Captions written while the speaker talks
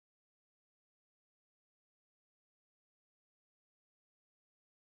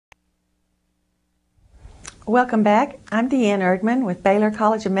Welcome back. I'm Deanne Erdman with Baylor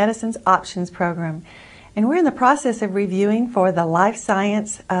College of Medicine's Options Program, and we're in the process of reviewing for the Life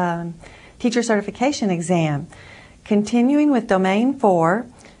Science Teacher Certification Exam. Continuing with Domain 4,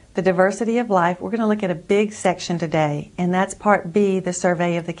 the Diversity of Life, we're going to look at a big section today, and that's Part B, the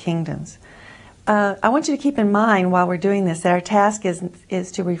Survey of the Kingdoms. I want you to keep in mind while we're doing this that our task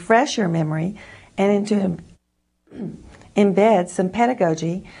is to refresh your memory and to embed some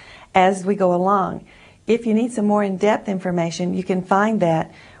pedagogy as we go along. If you need some more in-depth information, you can find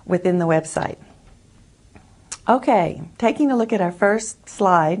that within the website. Okay, taking a look at our first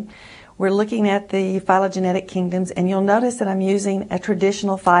slide, we're looking at the phylogenetic kingdoms, and you'll notice that I'm using a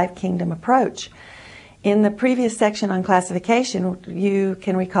traditional 5-kingdom approach. In the previous section on classification, you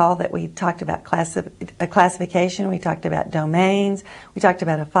can recall that we talked about classification, we talked about domains, we talked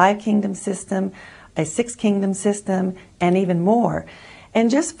about a 5-kingdom system, a 6-kingdom system, and even more. And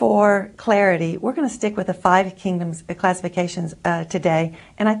just for clarity, we're going to stick with the 5 kingdoms classifications today,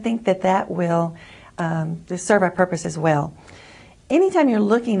 and I think that will serve our purpose as well. Anytime you're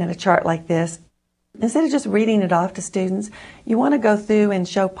looking at a chart like this, instead of just reading it off to students, you want to go through and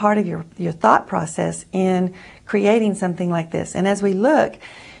show part of your thought process in creating something like this. And as we look,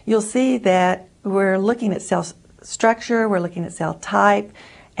 you'll see that we're looking at cell structure, we're looking at cell type,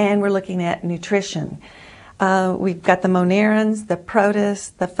 and we're looking at nutrition. We've got the monarans, the protists,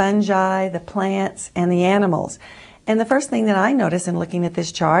 the fungi, the plants, and the animals. And the first thing that I notice in looking at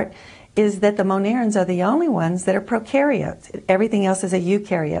this chart is that the monarans are the only ones that are prokaryotes. Everything else is a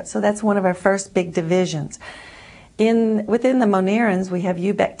eukaryote. So that's one of our first big divisions. Within the monarans, we have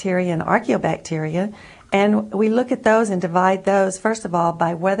eubacteria and archaeobacteria, and we look at those and divide those, first of all,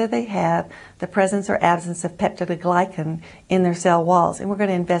 by whether they have the presence or absence of peptidoglycan in their cell walls. And we're going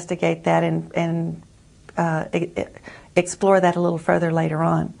to investigate that and explore that a little further later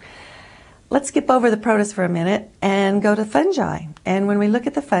on. Let's skip over the protists for a minute and go to fungi. And when we look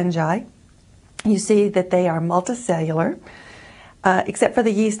at the fungi, you see that they are multicellular, except for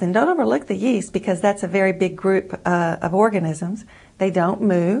the yeast. And don't overlook the yeast because that's a very big group of organisms. They don't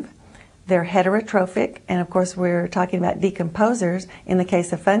move. They're heterotrophic. And of course, we're talking about decomposers in the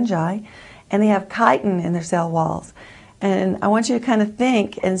case of fungi. And they have chitin in their cell walls. And I want you to kind of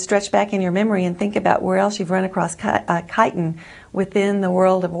think and stretch back in your memory and think about where else you've run across chitin within the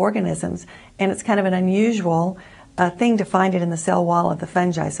world of organisms. And it's kind of an unusual thing to find it in the cell wall of the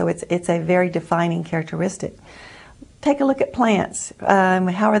fungi. So it's a very defining characteristic. Take a look at plants.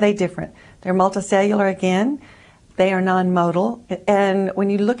 How are they different? They're multicellular again. They are non-modal. And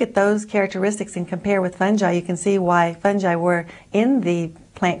when you look at those characteristics and compare with fungi, you can see why fungi were in the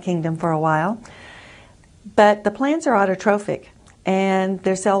plant kingdom for a while. But the plants are autotrophic, and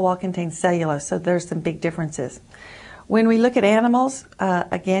their cell wall contains cellulose, so there's some big differences. When we look at animals,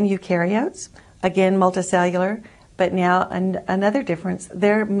 again, eukaryotes, again, multicellular, but now another difference,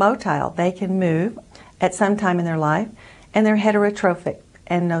 they're motile. They can move at some time in their life, and they're heterotrophic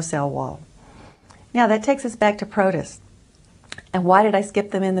and no cell wall. Now, that takes us back to protists. And why did I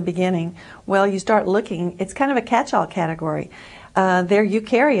skip them in the beginning? Well, you start looking, it's kind of a catch-all category. They're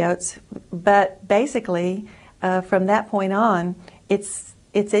eukaryotes, but basically, from that point on, it's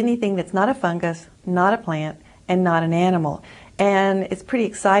anything that's not a fungus, not a plant, and not an animal. And it's pretty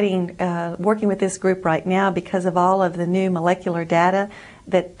exciting working with this group right now because of all of the new molecular data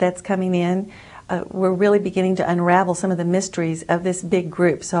that's coming in. We're really beginning to unravel some of the mysteries of this big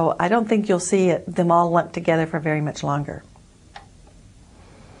group. So I don't think you'll see them all lumped together for very much longer.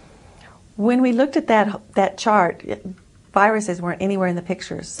 When we looked at that chart, viruses weren't anywhere in the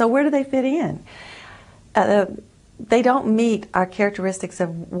pictures. So where do they fit in? They don't meet our characteristics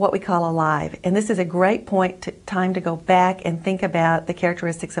of what we call alive. And this is a great time to go back and think about the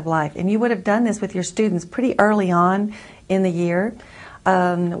characteristics of life. And you would have done this with your students pretty early on in the year.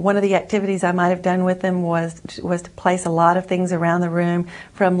 One of the activities I might have done with them was to place a lot of things around the room,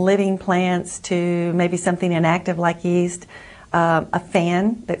 from living plants to maybe something inactive like yeast, a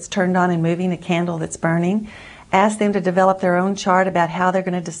fan that's turned on and moving, a candle that's burning. Ask them to develop their own chart about how they're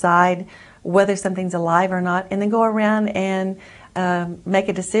going to decide whether something's alive or not, and then go around and make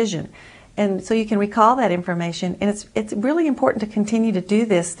a decision. And so you can recall that information. And it's really important to continue to do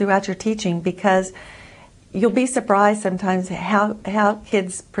this throughout your teaching, because you'll be surprised sometimes how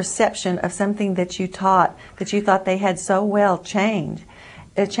kids' perception of something that you taught, that you thought they had so well,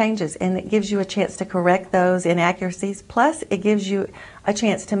 changes. And it gives you a chance to correct those inaccuracies. Plus, it gives you a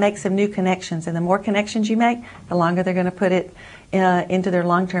chance to make some new connections. And the more connections you make, the longer they're going to put it into their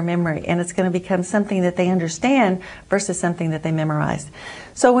long-term memory. And it's going to become something that they understand versus something that they memorized.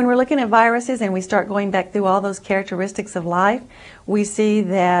 So when we're looking at viruses and we start going back through all those characteristics of life, we see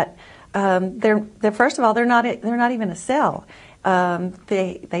that They're first of all, they're not even a cell.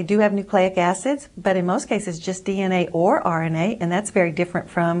 They do have nucleic acids, but in most cases just DNA or RNA, and that's very different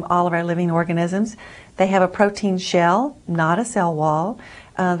from all of our living organisms. They have a protein shell, not a cell wall.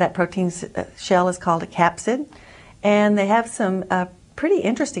 That protein shell is called a capsid, and they have some pretty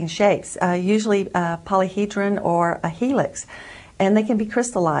interesting shapes, usually a polyhedron or a helix, and they can be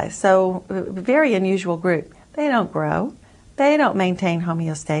crystallized. So, very unusual group. They don't grow. They don't maintain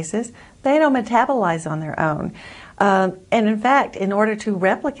homeostasis. They don't metabolize on their own. And in fact, in order to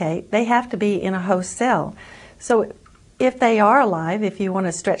replicate, they have to be in a host cell. So if they are alive, if you want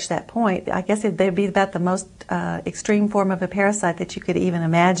to stretch that point, I guess they'd be about the most extreme form of a parasite that you could even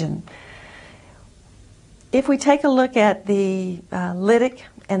imagine. If we take a look at the lytic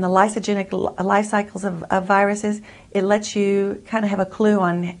and the lysogenic life cycles of viruses, it lets you kind of have a clue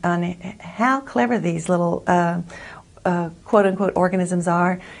on how clever these little quote-unquote organisms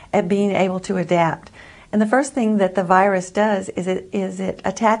are at being able to adapt. And the first thing that the virus does is it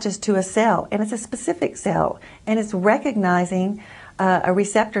attaches to a cell, and it's a specific cell, and it's recognizing a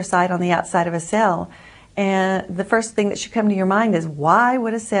receptor site on the outside of a cell. And the first thing that should come to your mind is, why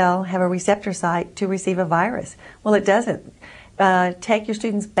would a cell have a receptor site to receive a virus? Well, it doesn't. Take your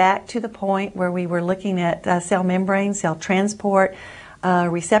students back to the point where we were looking at cell membrane, cell transport,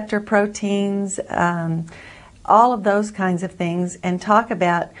 receptor proteins, all of those kinds of things, and talk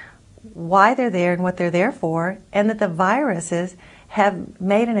about why they're there and what they're there for, and that the viruses have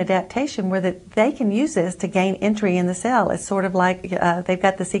made an adaptation where that they can use this to gain entry in the cell. It's sort of like they've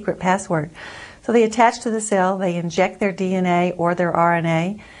got the secret password. So they attach to the cell, they inject their DNA or their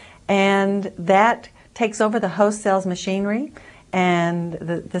RNA, and that takes over the host cell's machinery, and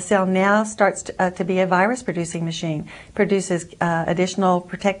the cell now starts to be a virus-producing machine. It produces additional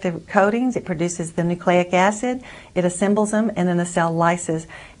protective coatings, it produces the nucleic acid, it assembles them, and then the cell lyses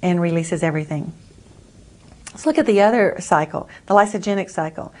and releases everything. Let's look at the other cycle, the lysogenic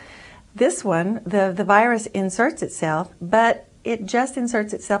cycle. This one, the virus inserts itself, but it just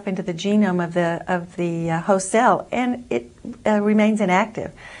inserts itself into the genome of the host cell, and it remains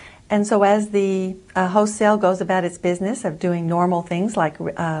inactive. And so as the host cell goes about its business of doing normal things like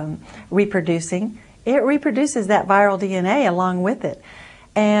reproducing, it reproduces that viral DNA along with it.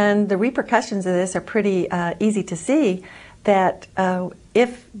 And the repercussions of this are pretty easy to see, that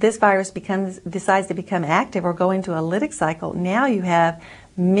if this virus decides to become active or go into a lytic cycle, now you have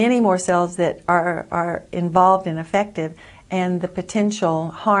many more cells that are involved and affected, and the potential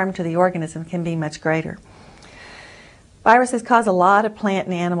harm to the organism can be much greater. Viruses cause a lot of plant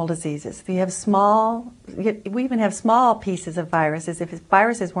and animal diseases. We even have small pieces of viruses. If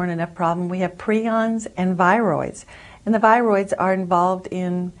viruses weren't enough problem, we have prions and viroids. And the viroids are involved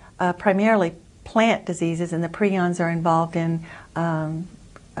in primarily plant diseases, and the prions are involved in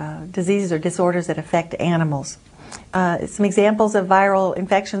diseases or disorders that affect animals. Some examples of viral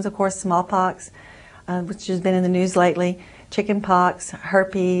infections, of course, smallpox, which has been in the news lately, chickenpox,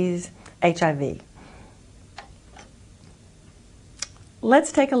 herpes, HIV.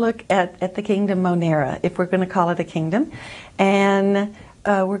 Let's take a look at the kingdom Monera, if we're going to call it a kingdom. And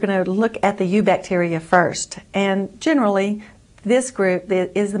we're going to look at the eubacteria first. And generally, this group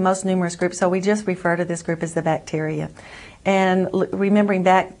is the most numerous group, so we just refer to this group as the bacteria. And remembering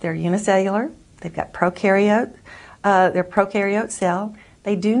back, they're unicellular, they've got prokaryote, they're prokaryote cell.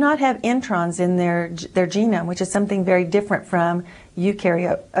 They do not have introns in their genome, which is something very different from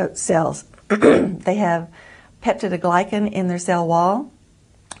eukaryote cells. They have peptidoglycan in their cell wall.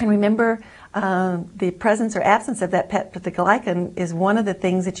 And remember, the presence or absence of that peptidoglycan is one of the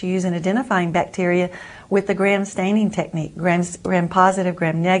things that you use in identifying bacteria with the Gram staining technique, gram positive,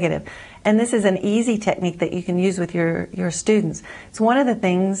 gram negative. And this is an easy technique that you can use with your students. It's one of the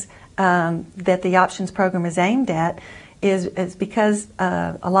things that the options program is aimed at, is because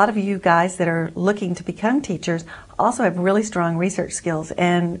a lot of you guys that are looking to become teachers also have really strong research skills,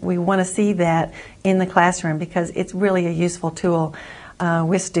 and we want to see that in the classroom because it's really a useful tool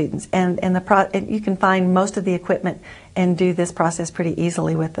with students. And you can find most of the equipment and do this process pretty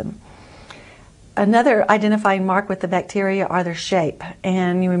easily with them. Another identifying mark with the bacteria are their shape.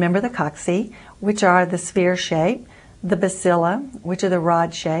 And you remember the cocci, which are the sphere shape, the bacilla, which are the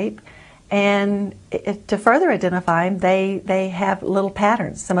rod shape. And to further identify them, they have little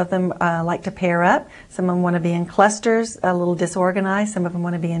patterns. Some of them like to pair up. Some of them want to be in clusters, a little disorganized. Some of them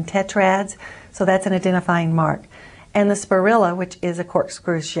want to be in tetrads. So that's an identifying mark. And the spirilla, which is a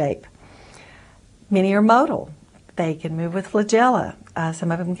corkscrew shape. Many are modal. They can move with flagella.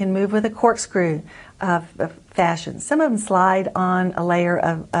 Some of them can move with a corkscrew fashion. Some of them slide on a layer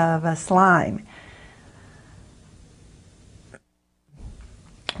of a slime.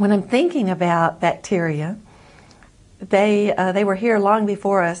 when I'm thinking about bacteria, they were here long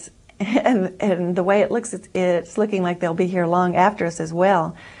before us, and the way it looks, it's looking like they'll be here long after us as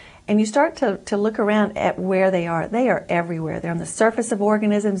well. And you start to look around at where they are. They are everywhere. They're on the surface of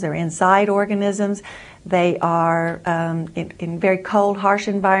organisms. They're inside organisms. They are in very cold, harsh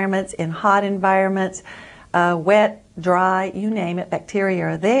environments, in hot environments, wet, dry, you name it, bacteria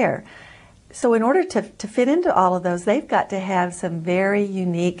are there. So in order to fit into all of those, they've got to have some very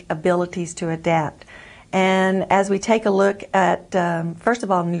unique abilities to adapt. And as we take a look at, first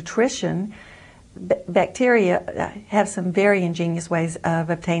of all, nutrition, bacteria have some very ingenious ways of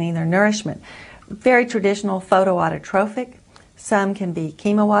obtaining their nourishment. Very traditional photoautotrophic. Some can be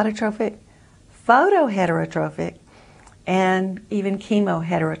chemoautotrophic, photoheterotrophic, and even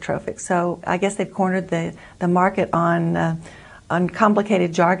chemoheterotrophic. So I guess they've cornered the market on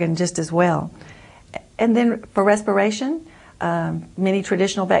complicated jargon just as well. And then for respiration, many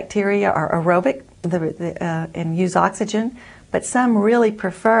traditional bacteria are aerobic and use oxygen, but some really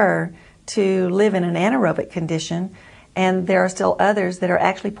prefer to live in an anaerobic condition, and there are still others that are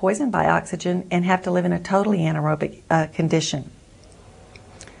actually poisoned by oxygen and have to live in a totally anaerobic condition.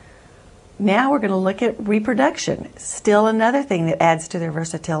 Now we're going to look at reproduction, still another thing that adds to their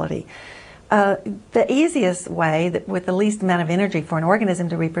versatility. The easiest way, with the least amount of energy for an organism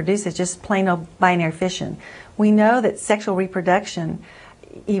to reproduce, is just plain old binary fission. We know that sexual reproduction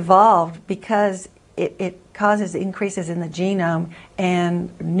evolved because it causes increases in the genome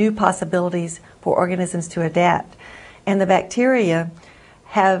and new possibilities for organisms to adapt. And the bacteria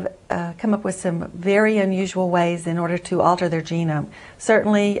have come up with some very unusual ways in order to alter their genome.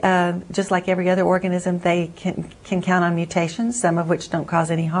 Certainly, just like every other organism, they can count on mutations, some of which don't cause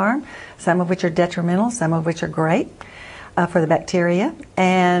any harm, some of which are detrimental, some of which are great for the bacteria.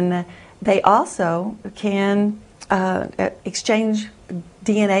 And they also can exchange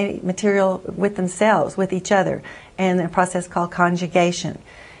DNA material with themselves, with each other, in a process called conjugation.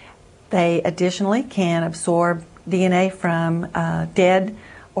 They additionally can absorb DNA from dead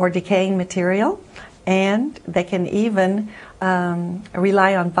or decaying material, and they can even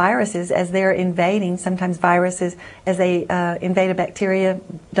rely on viruses as they're invading. Sometimes viruses, as they invade a bacteria,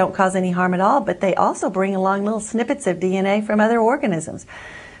 don't cause any harm at all, but they also bring along little snippets of DNA from other organisms.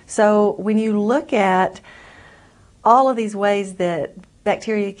 So when you look at all of these ways that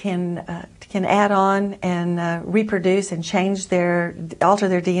bacteria can add on and reproduce and alter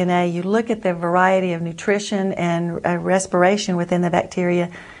their DNA. You look at the variety of nutrition and respiration within the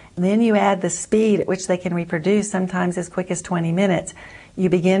bacteria, and then you add the speed at which they can reproduce, sometimes as quick as 20 minutes. You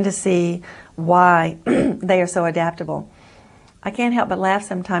begin to see why they are so adaptable. I can't help but laugh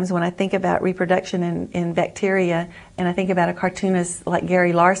sometimes when I think about reproduction in bacteria, and I think about a cartoonist like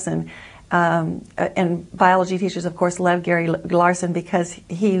Gary Larson. And biology teachers, of course, love Gary Larson because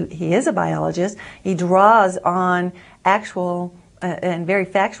he is a biologist. He draws on actual and very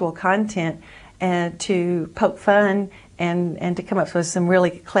factual content to poke fun and to come up with some really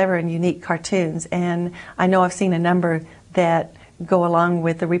clever and unique cartoons. And I know I've seen a number that go along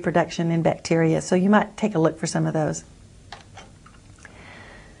with the reproduction in bacteria, so you might take a look for some of those.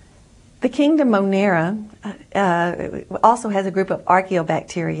 The kingdom Monera also has a group of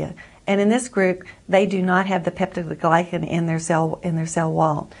archaeobacteria. And in this group, they do not have the peptidoglycan in their cell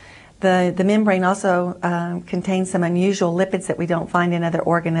wall. The membrane also contains some unusual lipids that we don't find in other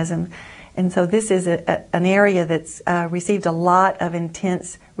organisms. And so this is an area that's received a lot of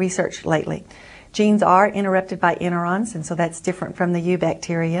intense research lately. Genes are interrupted by interons, and so that's different from the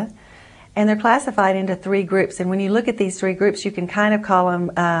eubacteria. And they're classified into three groups. And when you look at these three groups, you can kind of call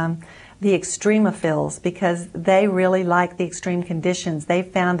them the extremophils, because they really like the extreme conditions. They've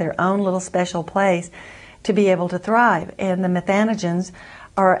found their own little special place to be able to thrive. And the methanogens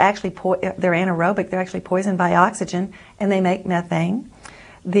are actually, they're anaerobic, they're actually poisoned by oxygen, and they make methane.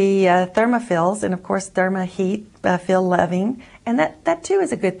 The thermophils, and of course therma, heat, feel loving, and that too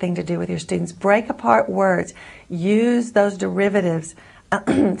is a good thing to do with your students. Break apart words, use those derivatives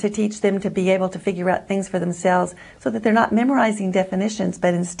to teach them to be able to figure out things for themselves, so that they're not memorizing definitions,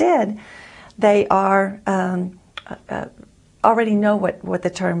 but instead they are already know what the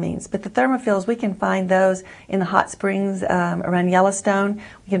term means. But the thermophils, we can find those in the hot springs around Yellowstone.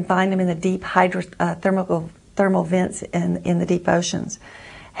 We can find them in the deep thermal vents in the deep oceans.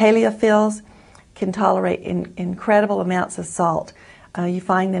 Haliophils can tolerate incredible amounts of salt. You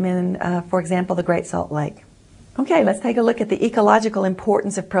find them in, for example, the Great Salt Lake. Okay, let's take a look at the ecological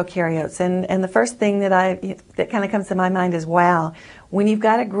importance of prokaryotes. And the first thing that kind of comes to my mind is, wow, when you've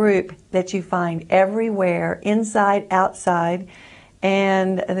got a group that you find everywhere, inside, outside,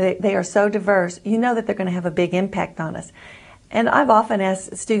 and they are so diverse, you know that they're going to have a big impact on us. And I've often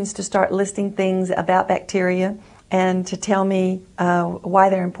asked students to start listing things about bacteria and to tell me why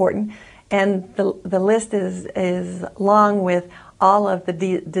they're important. And the list is long with all of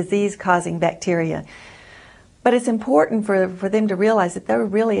the disease-causing bacteria. But it's important for them to realize that there are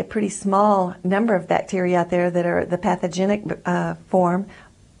really a pretty small number of bacteria out there that are the pathogenic form,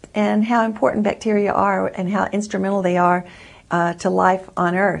 and how important bacteria are and how instrumental they are to life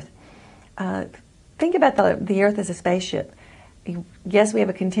on Earth. Think about the Earth as a spaceship. Yes, we have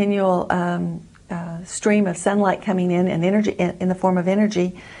a continual stream of sunlight coming in and energy in the form of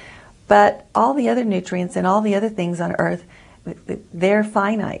energy, but all the other nutrients and all the other things on Earth, they're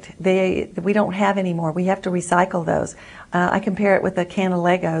finite. We don't have any more. We have to recycle those. I compare it with a can of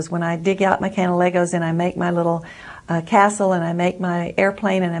Legos. When I dig out my can of Legos and I make my little castle and I make my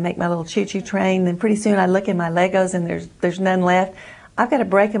airplane and I make my little choo-choo train, then pretty soon I look in my Legos and there's none left. I've got to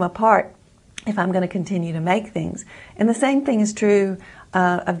break them apart if I'm going to continue to make things. And the same thing is true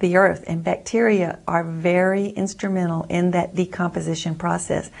of the Earth, and bacteria are very instrumental in that decomposition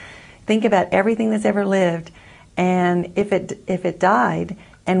process. Think about everything that's ever lived, and if it died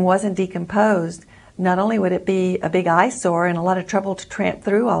and wasn't decomposed, not only would it be a big eyesore and a lot of trouble to tramp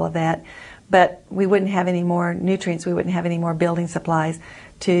through all of that, but we wouldn't have any more nutrients, we wouldn't have any more building supplies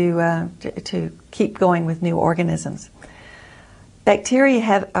to keep going with new organisms. Bacteria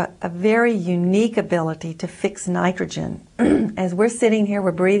have a very unique ability to fix nitrogen. As we're sitting here,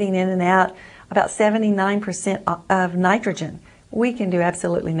 we're breathing in and out about 79% of nitrogen. We can do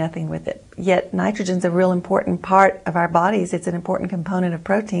absolutely nothing with it. Yet nitrogen's a real important part of our bodies. It's an important component of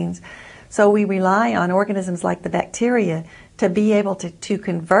proteins. So we rely on organisms like the bacteria to be able to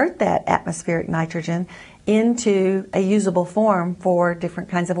convert that atmospheric nitrogen into a usable form for different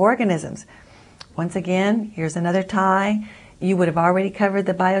kinds of organisms. Once again, here's another tie. You would have already covered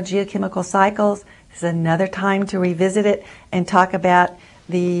the biogeochemical cycles. This is another time to revisit it and talk about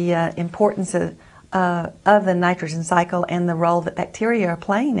the importance of the nitrogen cycle and the role that bacteria are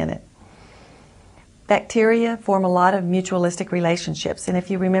playing in it. Bacteria form a lot of mutualistic relationships, and if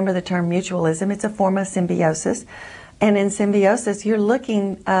you remember the term mutualism, it's a form of symbiosis. And in symbiosis, you're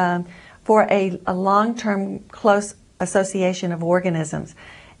looking for a long-term close association of organisms.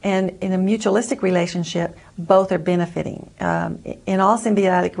 And in a mutualistic relationship, both are benefiting. In all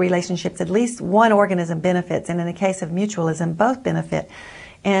symbiotic relationships, at least one organism benefits, and in the case of mutualism, both benefit.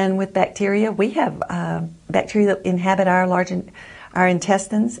 And with bacteria, we have bacteria that inhabit our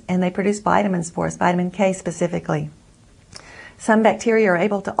intestines, and they produce vitamins for us, vitamin K specifically. Some bacteria are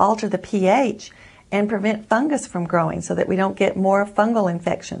able to alter the pH and prevent fungus from growing so that we don't get more fungal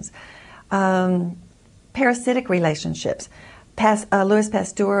infections. Parasitic relationships. Louis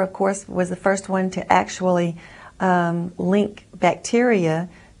Pasteur, of course, was the first one to actually link bacteria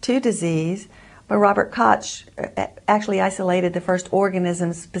to disease, but Robert Koch actually isolated the first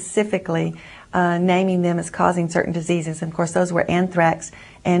organisms specifically, naming them as causing certain diseases. And of course, those were anthrax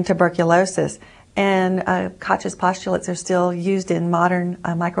and tuberculosis. And Koch's postulates are still used in modern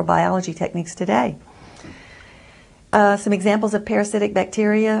microbiology techniques today. Some examples of parasitic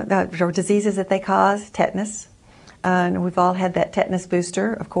bacteria or diseases that they cause: tetanus. And we've all had that tetanus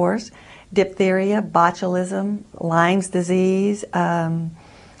booster, of course. Diphtheria, botulism, Lyme's disease, some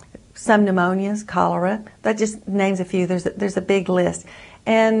pneumonias, cholera. That just names a few. There's a big list.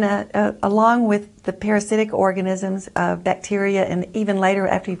 And along with the parasitic organisms, bacteria, and even later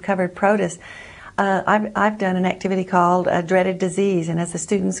after you've covered protists, I've done an activity called Dreaded Disease. And as the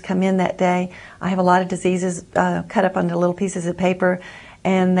students come in that day, I have a lot of diseases cut up onto little pieces of paper,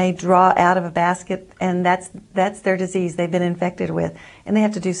 and they draw out of a basket, and that's their disease they've been infected with. And they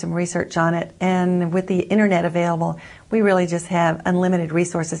have to do some research on it. And with the internet available, we really just have unlimited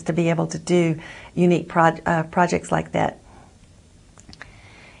resources to be able to do unique projects like that.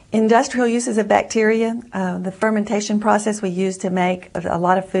 Industrial uses of bacteria, the fermentation process we use to make a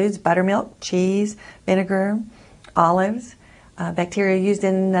lot of foods: buttermilk, cheese, vinegar, olives. Bacteria used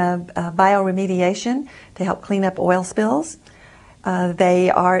in bioremediation to help clean up oil spills. They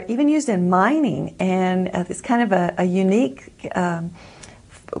are even used in mining, and it's kind of a unique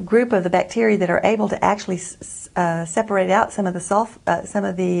group of the bacteria that are able to actually separate out some of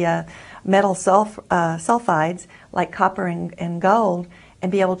the metal sulfides like copper and gold,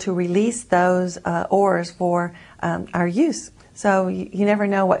 and be able to release those ores for our use. So you never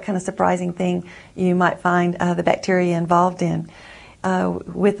know what kind of surprising thing you might find the bacteria involved in.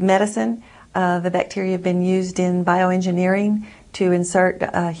 With medicine, the bacteria have been used in bioengineering to insert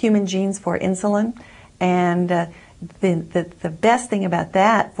human genes for insulin, and the best thing about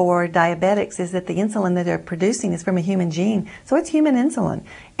that for diabetics is that the insulin that they're producing is from a human gene, so it's human insulin,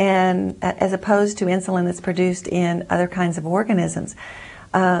 and as opposed to insulin that's produced in other kinds of organisms.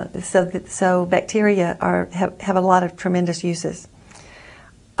 So bacteria have a lot of tremendous uses.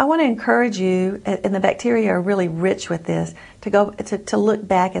 I want to encourage you, and the bacteria are really rich with this, to look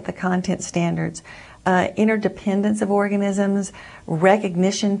back at the content standards, interdependence of organisms,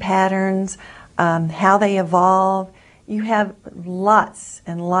 recognition patterns, how they evolve. You have lots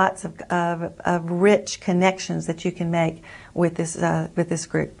and lots of rich connections that you can make with this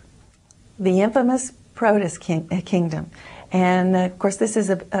group. The infamous Protist kingdom. And of course this is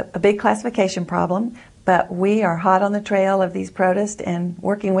a big classification problem, but we are hot on the trail of these protists and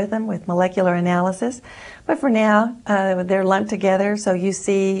working with them with molecular analysis. But for now, they're lumped together, so you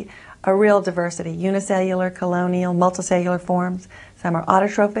see a real diversity: unicellular, colonial, multicellular forms. Some are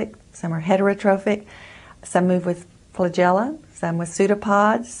autotrophic, some are heterotrophic, some move with flagella, some with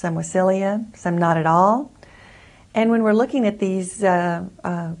pseudopods, some with cilia, some not at all. And when we're looking at these,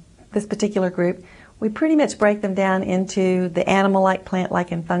 this particular group, we pretty much break them down into the animal-like,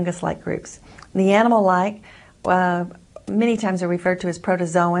 plant-like, and fungus-like groups. The animal-like, many times are referred to as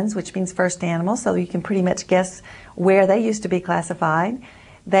protozoans, which means first animal, so you can pretty much guess where they used to be classified.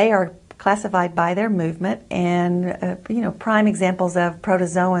 They are classified by their movement, and prime examples of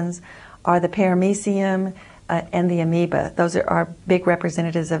protozoans are the paramecium and the amoeba. Those are big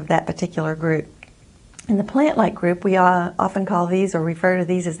representatives of that particular group. In the plant-like group, we often call these or refer to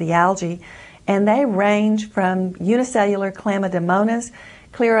these as the algae, and they range from unicellular Chlamydomonas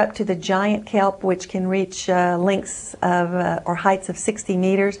clear up to the giant kelp, which can reach lengths of or heights of 60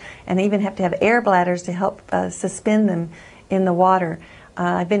 meters, and even have to have air bladders to help suspend them in the water.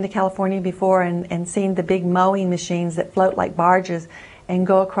 I've been to California before and seen the big mowing machines that float like barges and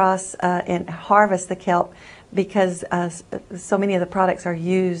go across and harvest the kelp, because so many of the products are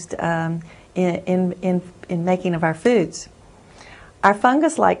used in making of our foods. Our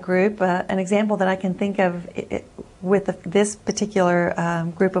fungus-like group, an example that I can think of with this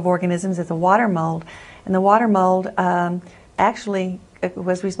particular group of organisms is a water mold. And the water mold actually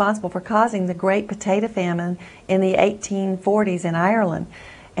was responsible for causing the Great Potato Famine in the 1840s in Ireland.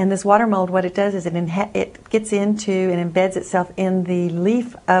 And this water mold, what it does is it gets into and embeds itself in the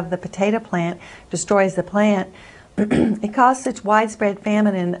leaf of the potato plant, destroys the plant. It caused such widespread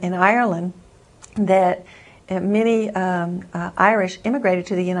famine in Ireland that many Irish immigrated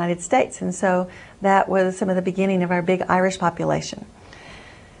to the United States, and so that was some of the beginning of our big Irish population.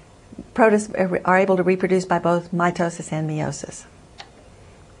 Protists are able to reproduce by both mitosis and meiosis.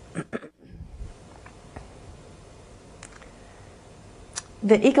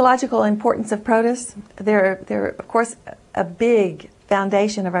 The ecological importance of protists, they're of course a big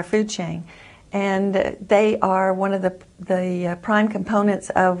foundation of our food chain, and they are one of the prime components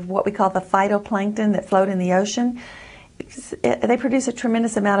of what we call the phytoplankton that float in the ocean. They produce a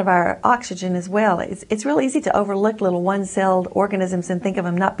tremendous amount of our oxygen as well. It's real easy to overlook little one-celled organisms and think of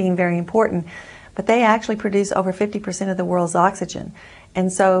them not being very important, but they actually produce over 50% of the world's oxygen.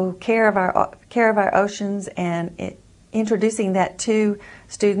 And so care of our oceans and introducing that to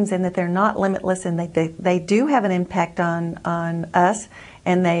students, and that they're not limitless, and they do have an impact on us,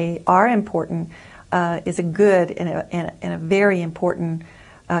 and they are important, is a good and a very important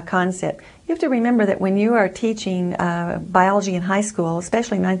concept. You have to remember that when you are teaching biology in high school,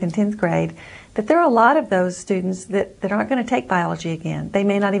 especially 9th and 10th grade, that there are a lot of those students that aren't going to take biology again. They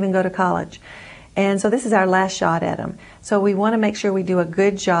may not even go to college. And so this is our last shot at them. So we want to make sure we do a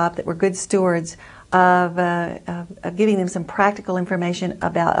good job, that we're good stewards of giving them some practical information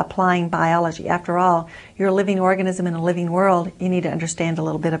about applying biology. After all, you're a living organism in a living world. You need to understand a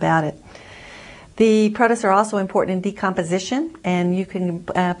little bit about it. The protists are also important in decomposition, and you can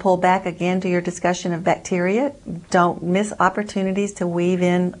pull back again to your discussion of bacteria. Don't miss opportunities to weave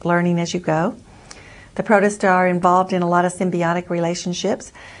in learning as you go. The protists are involved in a lot of symbiotic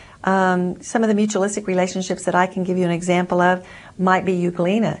relationships. Some of the mutualistic relationships that I can give you an example of might be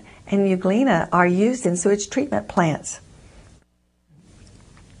euglena. And euglena are used in sewage treatment plants.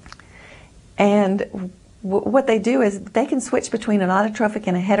 And what they do is they can switch between an autotrophic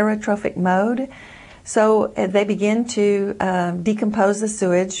and a heterotrophic mode. So they begin to decompose the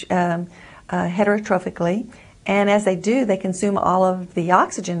sewage heterotrophically. And as they do, they consume all of the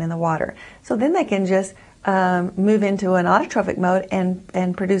oxygen in the water. So then they can just move into an autotrophic mode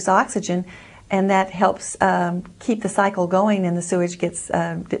and produce oxygen. And that helps keep the cycle going, and the sewage gets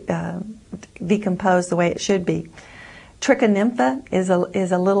decomposed the way it should be. Trichonympha is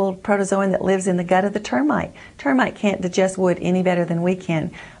a little protozoan that lives in the gut of the termite. Termite can't digest wood any better than we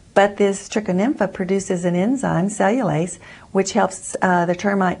can, But this trichonympha produces an enzyme, cellulase, which helps the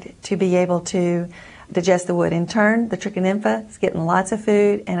termite to be able to digest the wood. In turn, the trichonympha is getting lots of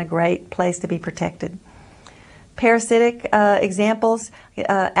food and a great place to be protected. Parasitic examples,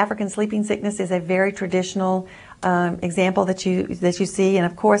 African sleeping sickness is a very traditional example that you see, and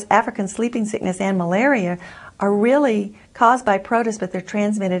of course African sleeping sickness and malaria are really caused by protists, but they're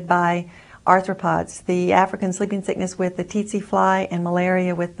transmitted by arthropods. The African sleeping sickness with the tsetse fly and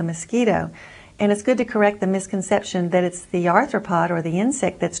malaria with the mosquito. And it's good to correct the misconception that it's the arthropod or the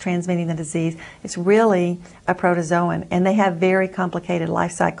insect that's transmitting the disease. It's really a protozoan, and they have very complicated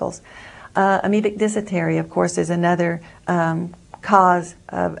life cycles. Amoebic dysentery, of course, is another cause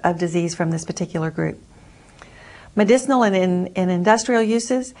of disease from this particular group. Medicinal and industrial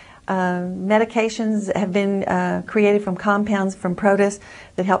uses, medications have been created from compounds from protists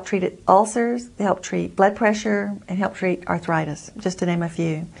that help treat ulcers, they help treat blood pressure, and help treat arthritis, just to name a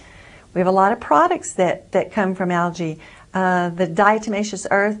few. We have a lot of products that come from algae. The diatomaceous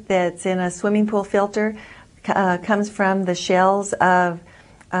earth that's in a swimming pool filter comes from the shells of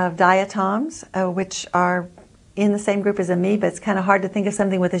diatoms, which are in the same group as amoeba. It's kind of hard to think of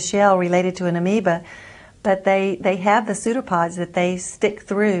something with a shell related to an amoeba, but they have the pseudopods that they stick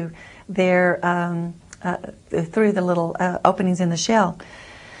through their through the little openings in the shell.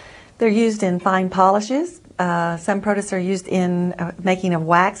 They're used in fine polishes. Some protists are used in making of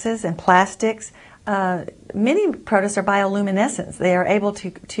waxes and plastics. Many protists are bioluminescents. They are able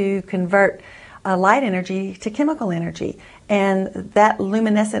to convert light energy to chemical energy, and that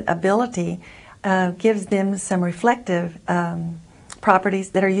luminescent ability gives them some reflective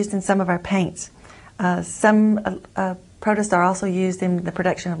properties that are used in some of our paints. Some protists are also used in the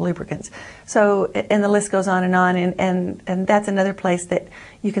production of lubricants. So, and the list goes on, and that's another place that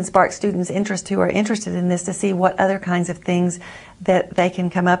you can spark students' interest who are interested in this to see what other kinds of things that they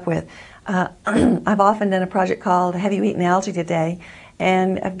can come up with. I've often done a project called Have You Eaten Algae Today?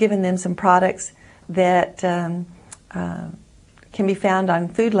 And I've given them some products that can be found on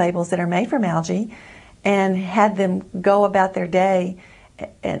food labels that are made from algae, and had them go about their day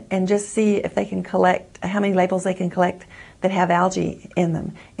and just see if they can collect, how many labels they can collect that have algae in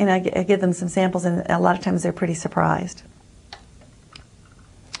them. And I give them some samples, and a lot of times they're pretty surprised.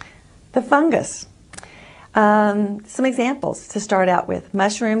 The fungus. Some examples to start out with.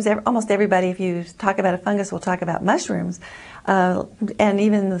 Mushrooms. Almost everybody, if you talk about a fungus, will talk about mushrooms. And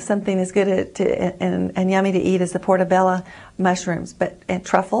even something as good and yummy to eat as the portobello mushrooms. And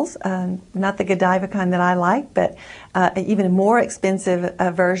truffles, not the Godiva kind that I like, but even a more expensive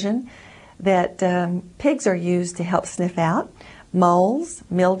version that pigs are used to help sniff out. Moles,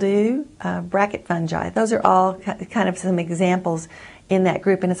 mildew, bracket fungi. Those are all kind of some examples in that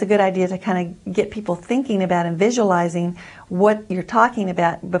group, and it's a good idea to kind of get people thinking about and visualizing what you're talking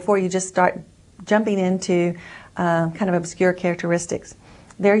about before you just start jumping into kind of obscure characteristics.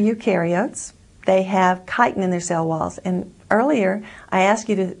 They're eukaryotes. They have chitin in their cell walls, and earlier I asked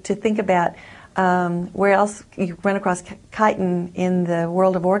you to think about where else you run across chitin in the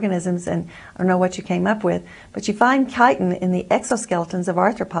world of organisms, and I don't know what you came up with, but you find chitin in the exoskeletons of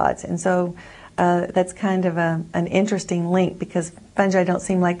arthropods, and so that's kind of an interesting link, because fungi don't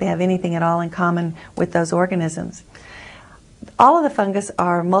seem like they have anything at all in common with those organisms. All of the fungus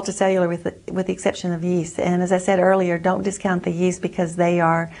are multicellular with the exception of yeast, and as I said earlier, don't discount the yeast because they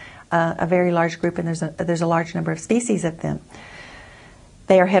are a very large group, and there's a large number of species of them.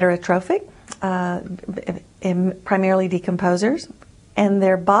 They are heterotrophic, primarily decomposers, and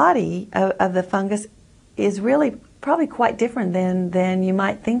their body of the fungus is really probably quite different than you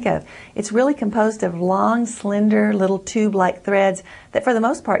might think of. It's really composed of long, slender, little tube-like threads that for the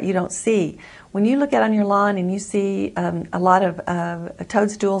most part you don't see. When you look out on your lawn and you see a lot of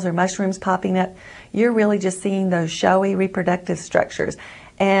toadstools or mushrooms popping up, you're really just seeing those showy reproductive structures.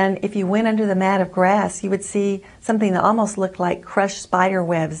 And if you went under the mat of grass, you would see something that almost looked like crushed spider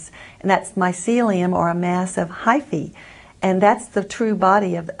webs, and that's mycelium, or a mass of hyphae. And that's the true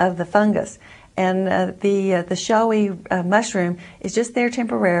body of the fungus. And the showy mushroom is just there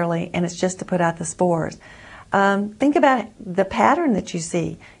temporarily, and it's just to put out the spores. Think about the pattern that you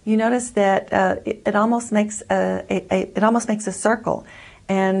see. You notice that it almost makes a circle,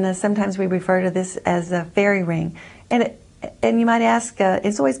 and sometimes we refer to this as a fairy ring. And you might ask,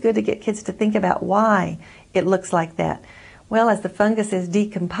 it's always good to get kids to think about why it looks like that. Well, as the fungus is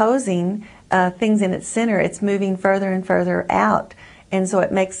decomposing things in its center, it's moving further and further out. And so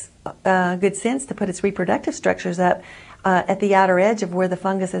it makes good sense to put its reproductive structures up at the outer edge of where the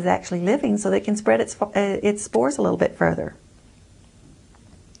fungus is actually living, so that it can spread its spores a little bit further.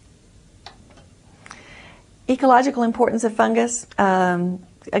 Ecological importance of fungus.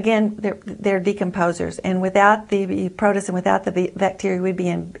 again, they're decomposers, and without the protists and without the bacteria, we'd be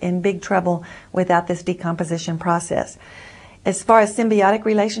in big trouble without this decomposition process. As far as symbiotic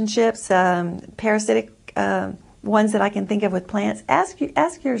relationships, parasitic ones that I can think of with plants, ask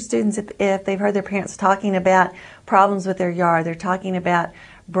your students if they've heard their parents talking about problems with their yard. They're talking about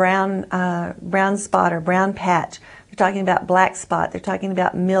brown spot or brown patch. They're talking about black spot. They're talking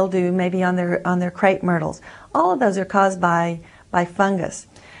about mildew, maybe on their crepe myrtles. All of those are caused by fungus.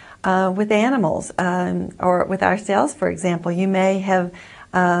 With animals or with ourselves, for example, you may have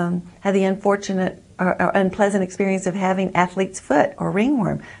had the unfortunate or unpleasant experience of having athlete's foot or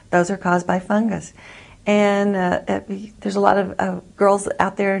ringworm. Those are caused by fungus. And there's a lot of girls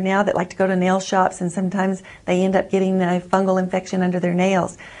out there now that like to go to nail shops, and sometimes they end up getting a fungal infection under their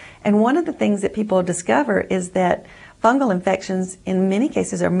nails. And one of the things that people discover is that fungal infections in many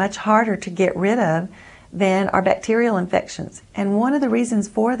cases are much harder to get rid of than our bacterial infections. And one of the reasons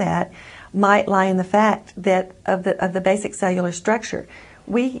for that might lie in the fact that of the basic cellular structure.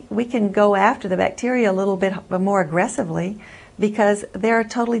 We can go after the bacteria a little bit more aggressively because they're a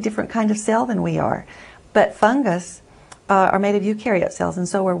totally different kind of cell than we are. But fungus are made of eukaryote cells, and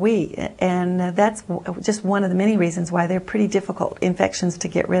so are we. And that's just one of the many reasons why they're pretty difficult infections to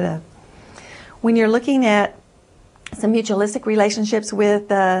get rid of. When you're looking at some mutualistic relationships with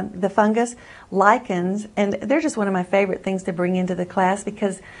the fungus, lichens, and they're just one of my favorite things to bring into the class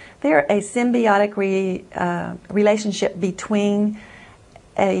because they're a symbiotic relationship between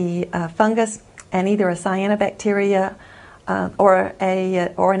a fungus and either a cyanobacteria or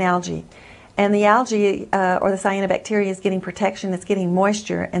an algae. And the algae or the cyanobacteria is getting protection, it's getting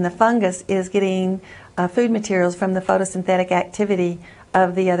moisture, and the fungus is getting food materials from the photosynthetic activity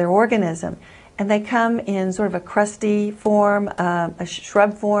of the other organism. And they come in sort of a crusty form, a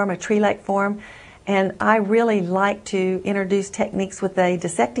shrub form, a tree-like form. And I really like to introduce techniques with a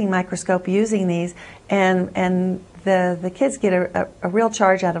dissecting microscope using these, and the kids get a real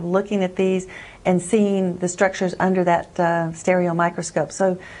charge out of looking at these and seeing the structures under that stereo microscope.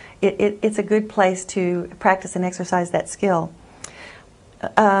 So it's a good place to practice and exercise that skill.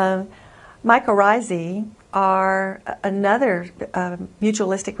 Mycorrhizae are another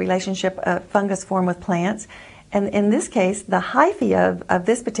mutualistic relationship fungus form with plants. And in this case, the hyphae of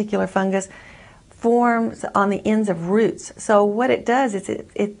this particular fungus forms on the ends of roots. So what it does is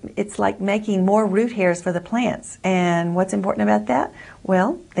it's like making more root hairs for the plants. And what's important about that?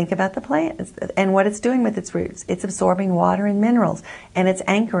 Well, think about the plant and what it's doing with its roots. It's absorbing water and minerals, and it's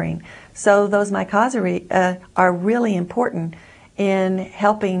anchoring. So those mycorrhizae are really important in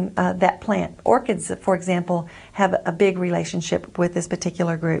helping that plant. Orchids, for example, have a big relationship with this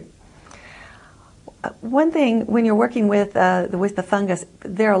particular group. One thing, when you're working with the fungus,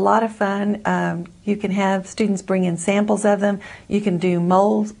 they're a lot of fun. You can have students bring in samples of them. You can do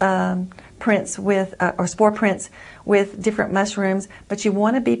mold prints with, or spore prints with different mushrooms, but you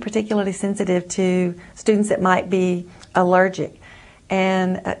want to be particularly sensitive to students that might be allergic.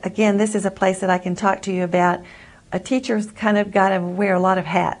 And again, this is a place that I can talk to you about. A teacher's kind of got to wear a lot of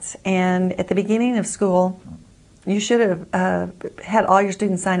hats. And at the beginning of school, you should have had all your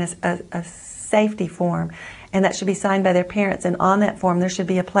students sign a safety form, and that should be signed by their parents. And on that form, there should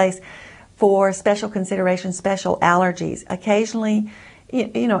be a place for special consideration, special allergies. Occasionally,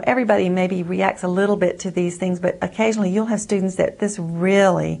 you know, everybody maybe reacts a little bit to these things, but occasionally you'll have students that this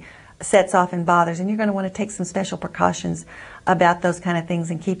really sets off and bothers, and you're going to want to take some special precautions about those kind of things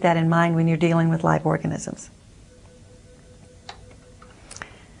and keep that in mind when you're dealing with live organisms.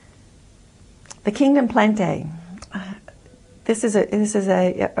 The Kingdom Plantae. This is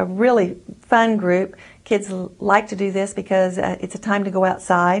a really fun group. Kids like to do this because it's a time to go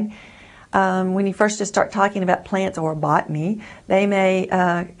outside. When you first just start talking about plants or botany, they may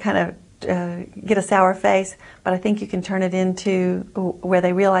kind of get a sour face, but I think you can turn it into where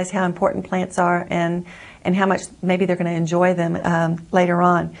they realize how important plants are and how much maybe they're going to enjoy them later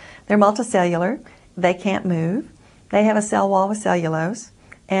on. They're multicellular. They can't move. They have a cell wall with cellulose.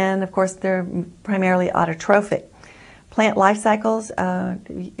 And of course, they're primarily autotrophic. Plant life cycles,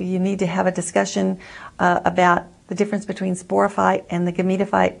 you need to have a discussion about the difference between sporophyte and the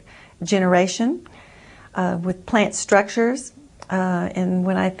gametophyte generation. With plant structures, and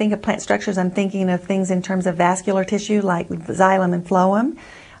when I think of plant structures, I'm thinking of things in terms of vascular tissue like xylem and phloem,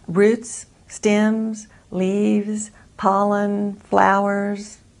 roots, stems, leaves, pollen,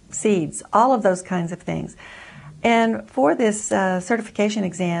 flowers, seeds, all of those kinds of things. And for this certification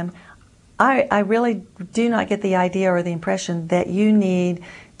exam, I really do not get the idea or the impression that you need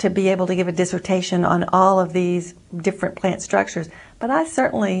to be able to give a dissertation on all of these different plant structures. But I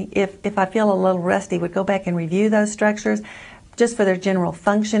certainly, if I feel a little rusty, would go back and review those structures, just for their general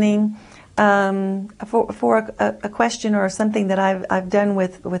functioning. For a question or something that I've done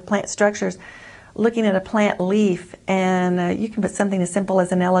with plant structures, looking at a plant leaf, and you can put something as simple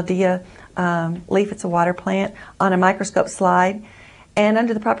as an Elodea leaf, it's a water plant, on a microscope slide, and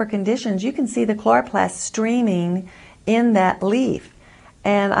under the proper conditions you can see the chloroplast streaming in that leaf.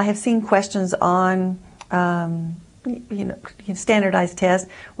 And I have seen questions on standardized tests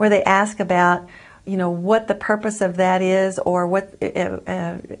where they ask about what the purpose of that is, or what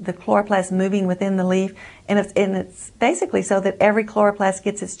the chloroplast moving within the leaf, and it's basically so that every chloroplast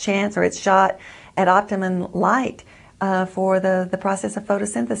gets its chance or its shot at optimum light for the process of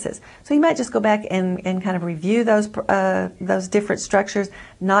photosynthesis. So you might just go back and kind of review those different structures,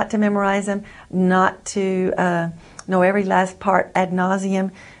 not to memorize them, not to know every last part ad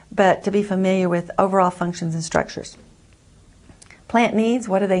nauseum, but to be familiar with overall functions and structures. Plant needs,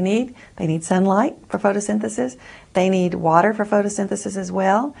 what do they need? They need sunlight for photosynthesis. They need water for photosynthesis as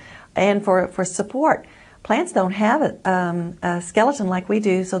well, and for support. Plants don't have a skeleton like we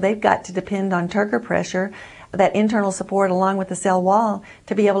do, so they've got to depend on turgor pressure, that internal support along with the cell wall,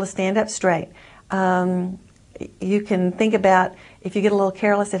 to be able to stand up straight. You can think about if you get a little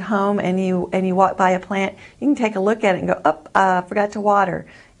careless at home and you walk by a plant, you can take a look at it and go, I forgot to water.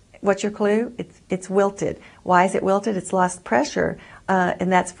 What's your clue? It's wilted. Why is it wilted? It's lost pressure,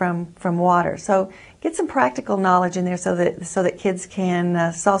 and that's from water. So get some practical knowledge in there so that kids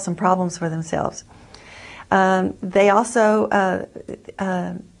can solve some problems for themselves. They also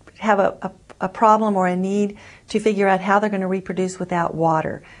have a problem or a need to figure out how they're going to reproduce without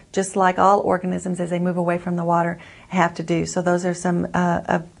water, just like all organisms as they move away from the water have to do. So those are some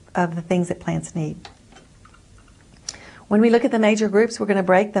of the things that plants need. When we look at the major groups, we're going to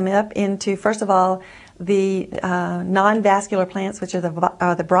break them up into, first of all, the non-vascular plants, which are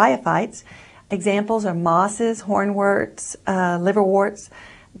the bryophytes. Examples are mosses, hornworts, liverworts.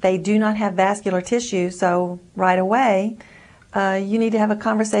 They do not have vascular tissue, so right away you need to have a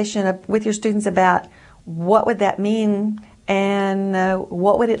conversation with your students about what would that mean and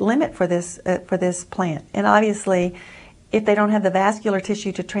what would it limit for this plant. And obviously, if they don't have the vascular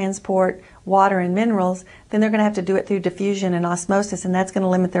tissue to transport water and minerals, then they're going to have to do it through diffusion and osmosis, and that's going to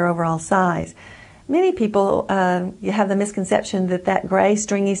limit their overall size. Many people you have the misconception that gray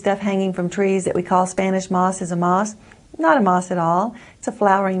stringy stuff hanging from trees that we call Spanish moss is a moss. Not a moss at all. It's a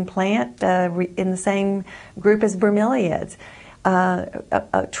flowering plant in the same group as bromeliads.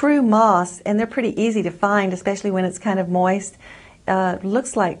 A true moss, and they're pretty easy to find, especially when it's kind of moist,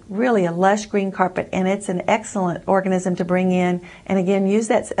 looks like really a lush green carpet, and it's an excellent organism to bring in. And again, use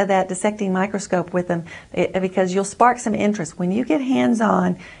that dissecting microscope with them, because you'll spark some interest. When you get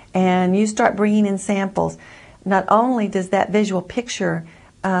hands-on and you start bringing in samples, not only does that visual picture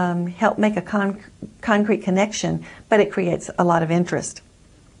help make a concrete connection, but it creates a lot of interest.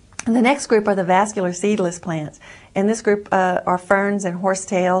 And the next group are the vascular seedless plants. And this group are ferns and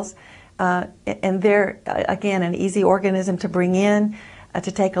horsetails. And they're, again, an easy organism to bring in,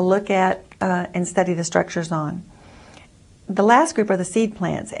 to take a look at and study the structures on. The last group are the seed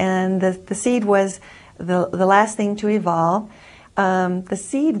plants, and the seed was the last thing to evolve. The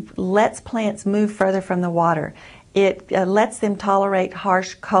seed lets plants move further from the water. It lets them tolerate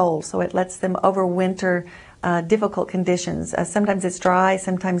harsh cold, so it lets them overwinter difficult conditions. Sometimes it's dry,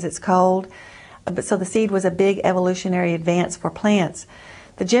 sometimes it's cold. So the seed was a big evolutionary advance for plants.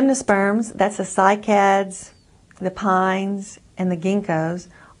 The gymnosperms, that's the cycads, the pines, and the ginkgos,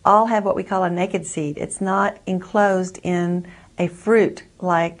 all have what we call a naked seed. It's not enclosed in a fruit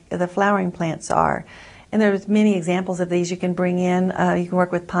like the flowering plants are. And there's many examples of these you can bring in. You can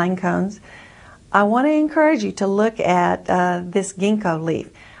work with pine cones. I want to encourage you to look at this ginkgo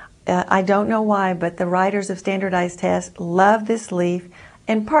leaf. I don't know why, but the writers of standardized tests love this leaf,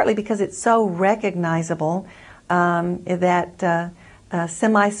 and partly because it's so recognizable, that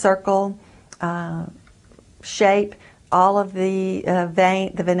semicircle shape, all of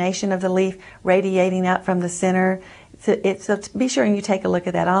the venation of the leaf radiating out from the center. So be sure and you take a look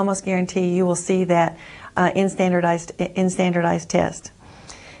at that. I almost guarantee you will see that in standardized tests.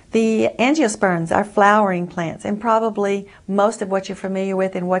 The angiosperms are flowering plants, and probably most of what you're familiar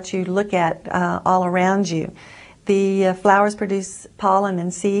with and what you look at all around you. The flowers produce pollen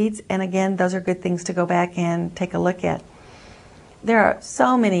and seeds, and again, those are good things to go back and take a look at. There are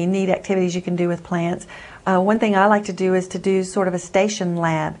so many neat activities you can do with plants. One thing I like to do is to do sort of a station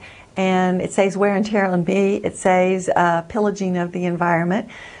lab, and it saves wear and tear on me. It saves pillaging of the environment.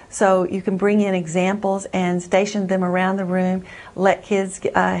 So you can bring in examples and station them around the room, let kids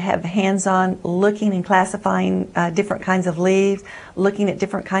have hands-on looking and classifying different kinds of leaves, looking at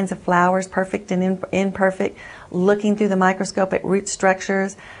different kinds of flowers, perfect and imperfect, looking through the microscope at root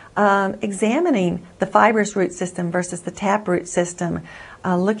structures, examining the fibrous root system versus the taproot system,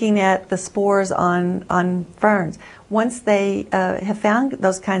 looking at the spores on ferns. Once they have found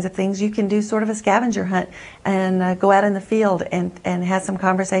those kinds of things, you can do sort of a scavenger hunt and go out in the field and have some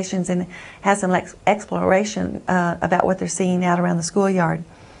conversations and have some exploration about what they're seeing out around the schoolyard.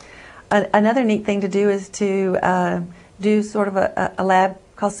 Another neat thing to do is to do sort of a lab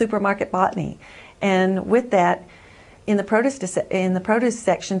called supermarket botany. And with that, in the produce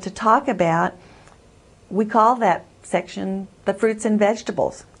section, to talk about, we call that section the fruits and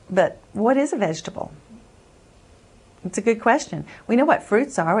vegetables. But what is a vegetable? It's a good question. We know what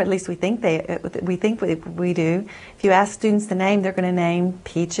fruits are, or at least we think we do. If you ask students to name, they're going to name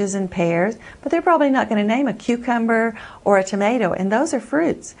peaches and pears, but they're probably not going to name a cucumber or a tomato, and those are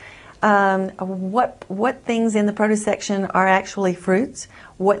fruits. What things in the produce section are actually fruits?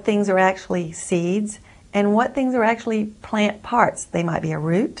 What things are actually seeds? And what things are actually plant parts? They might be a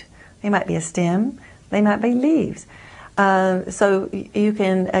root, they might be a stem, they might be leaves. So you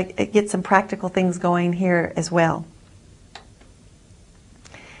can get some practical things going here as well.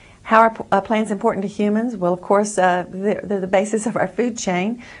 How are plants important to humans? Well, of course, they're the basis of our food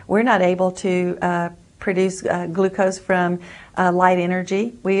chain. We're not able to produce glucose from light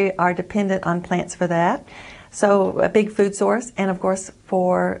energy. We are dependent on plants for that. So a big food source, and of course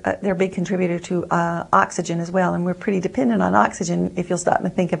they're a big contributor to oxygen as well, and we're pretty dependent on oxygen if you'll stop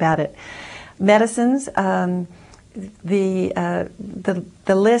and think about it. Medicines, the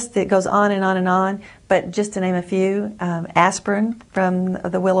list that goes on and on and on, but just to name a few, aspirin from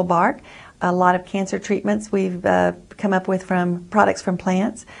the willow bark, a lot of cancer treatments we've come up with from products from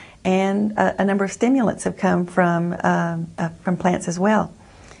plants, and a number of stimulants have come from plants as well.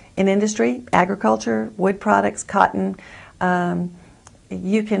 In industry, agriculture, wood products, cotton,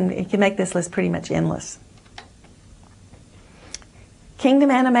 you can make this list pretty much endless.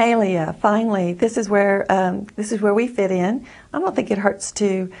 Kingdom Animalia. Finally, this is where we fit in. I don't think it hurts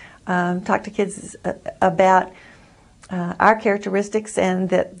to talk to kids about our characteristics, and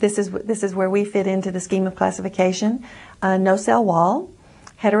that this is where we fit into the scheme of classification. No cell wall,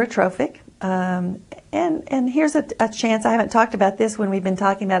 heterotrophic, and here's a chance. I haven't talked about this when we've been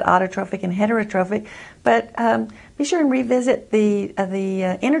talking about autotrophic and heterotrophic, but be sure and revisit the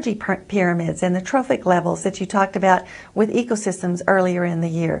energy pyramids and the trophic levels that you talked about with ecosystems earlier in the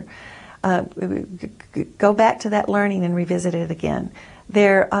year. Go back to that learning and revisit it again.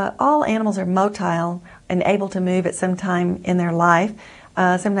 All animals are motile and able to move at some time in their life.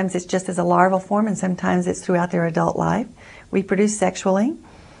 Sometimes it's just as a larval form, and sometimes it's throughout their adult life. Reproduce sexually.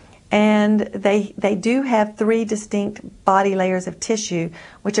 And they do have 3 distinct body layers of tissue,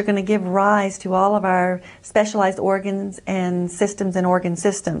 which are going to give rise to all of our specialized organs and systems and organ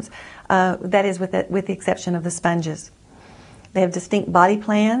systems. That is with the exception of the sponges. They have distinct body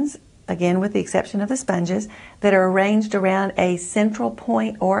plans, again with the exception of the sponges, that are arranged around a central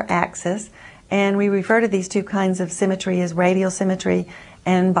point or axis. And we refer to these 2 kinds of symmetry as radial symmetry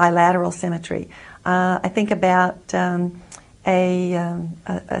and bilateral symmetry. I think about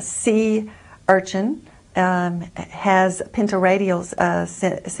a sea urchin has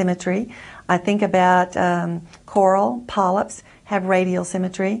pentaradial symmetry. I think about coral polyps have radial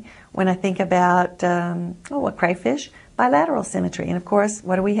symmetry. When I think about a crayfish, bilateral symmetry. And of course,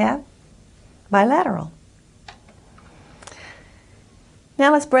 what do we have? Bilateral.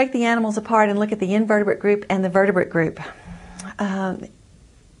 Now let's break the animals apart and look at the invertebrate group and the vertebrate group.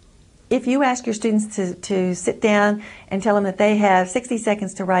 If you ask your students to sit down and tell them that they have 60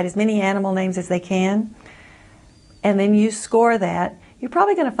 seconds to write as many animal names as they can, and then you score that, you're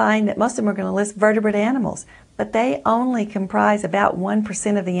probably going to find that most of them are going to list vertebrate animals, but they only comprise about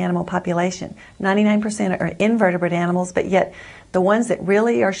 1% of the animal population. 99% are invertebrate animals, but yet the ones that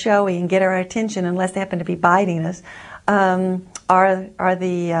really are showy and get our attention, unless they happen to be biting us, are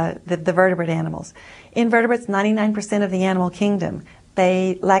the vertebrate animals. Invertebrates, 99% of the animal kingdom.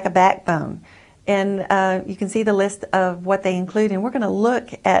 They lack a backbone. And you can see the list of what they include, and we're going to look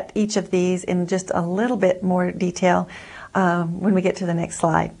at each of these in just a little bit more detail when we get to the next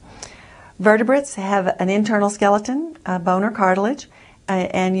slide. Vertebrates have an internal skeleton, bone or cartilage,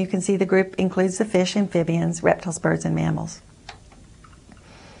 and you can see the group includes the fish, amphibians, reptiles, birds, and mammals.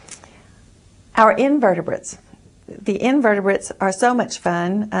 Our invertebrates. The invertebrates are so much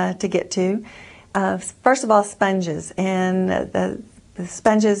fun to get to. First of all, sponges, and the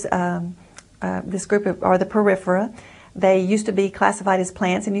sponges, this group are the porifera. They used to be classified as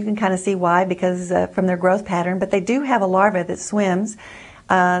plants, and you can kind of see why, because from their growth pattern, but they do have a larva that swims.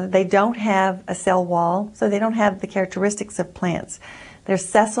 They don't have a cell wall, so they don't have the characteristics of plants. They're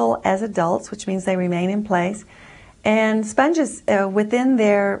sessile as adults, which means they remain in place. And sponges, within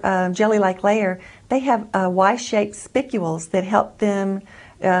their jelly-like layer, they have Y-shaped spicules that help them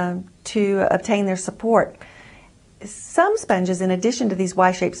to obtain their support. Some sponges, in addition to these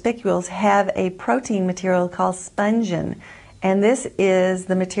Y-shaped spicules, have a protein material called spongin. And this is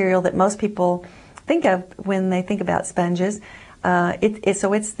the material that most people think of when they think about sponges.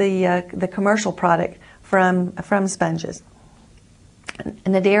 So it's the commercial product from sponges.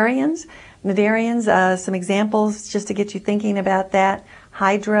 Cnidarians, some examples just to get you thinking about that.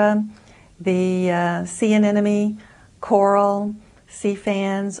 Hydra, the sea anemone, coral, sea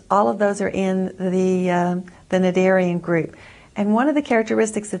fans, all of those are in the cnidarian group. And one of the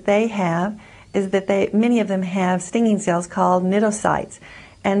characteristics that they have is that many of them have stinging cells called cnidocytes.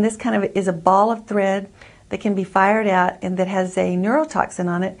 And this kind of is a ball of thread that can be fired out and that has a neurotoxin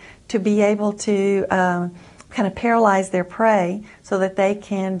on it to be able to kind of paralyze their prey so that they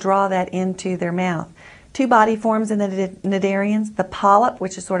can draw that into their mouth. Two body forms in the cnidarians: the polyp,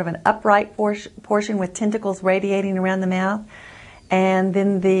 which is sort of an upright portion with tentacles radiating around the mouth, and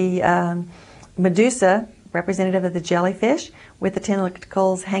then the medusa, representative of the jellyfish, with the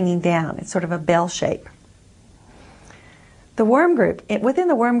tentacles hanging down. It's sort of a bell shape. The worm group. Within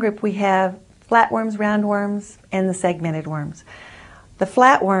the worm group we have flatworms, roundworms, and the segmented worms. The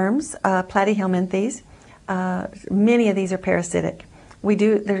flatworms, platyhelminthes, many of these are parasitic.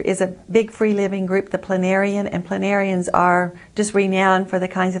 There is a big free-living group, the planarian, and planarians are just renowned for the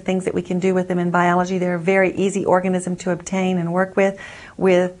kinds of things that we can do with them in biology. They're a very easy organism to obtain and work with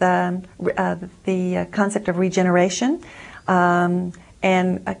the concept of regeneration, and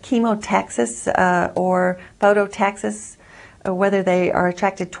chemotaxis or phototaxis, whether they are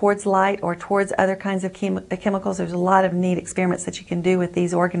attracted towards light or towards other kinds of chemicals. There's a lot of neat experiments that you can do with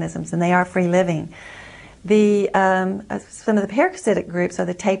these organisms, and they are free-living. Some of the parasitic groups are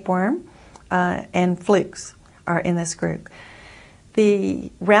the tapeworm and flukes are in this group.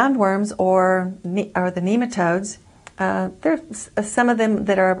 The roundworms or the nematodes, there are some of them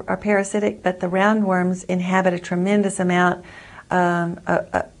that are parasitic, but the roundworms inhabit a tremendous amount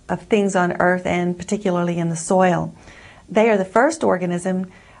of things on Earth, and particularly in the soil. They are the first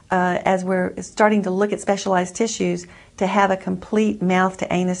organism, as we're starting to look at specialized tissues, to have a complete mouth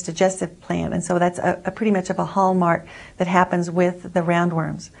to anus digestive plan. And so that's a pretty much of a hallmark that happens with the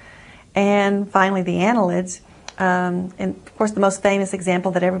roundworms. And finally, the annelids. And of course, the most famous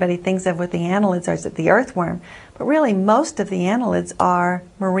example that everybody thinks of with the annelids is the earthworm. But really, most of the annelids are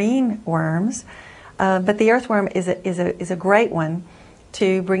marine worms. But the earthworm is a great one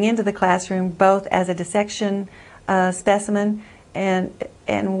to bring into the classroom, both as a dissection specimen, and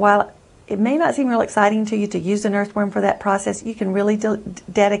while it may not seem real exciting to you to use an earthworm for that process, you can really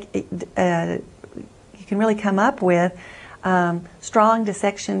come up with strong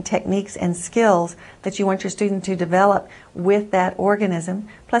dissection techniques and skills that you want your student to develop with that organism.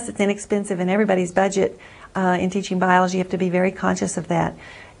 Plus, it's inexpensive in everybody's budget. In teaching biology, you have to be very conscious of that.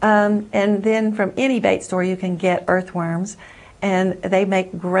 And then from any bait store, you can get earthworms, and they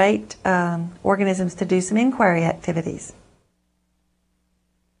make great organisms to do some inquiry activities.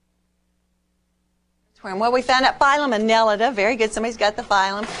 Well, we found out phylum Annelida, very good, somebody's got the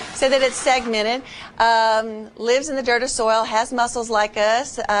phylum, said that it's segmented, lives in the dirt or soil, has muscles like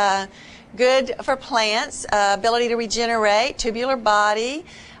us, good for plants, ability to regenerate, tubular body,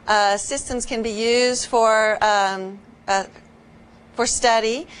 systems can be used for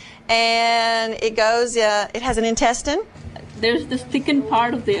study, and it has an intestine. There's this thickened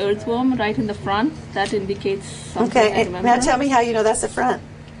part of the earthworm right in the front that indicates something. Okay, now tell me how you know that's the front.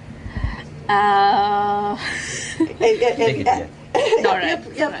 All right.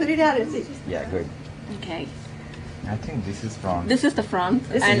 Yeah, put it out and see. Yeah, good. Okay. I think this is front. This is the front,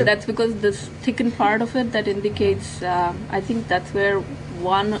 and that's because this thickened part of it that indicates. I think that's where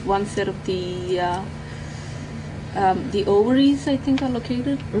one set of the ovaries, I think, are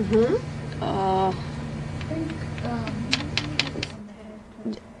located. Mm-hmm.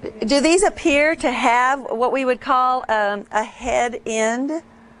 Do these appear to have what we would call a head end?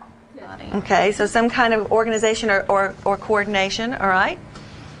 Okay, so some kind of organization or coordination, all right?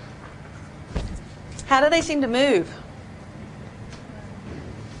 How do they seem to move?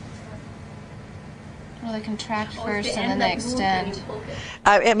 Well, they contract first and then they extend.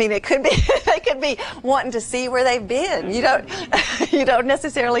 I mean, it could be they could be wanting to see where they've been. You don't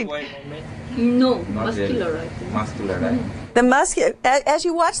necessarily. No, muscular, I think. Muscular, right? The as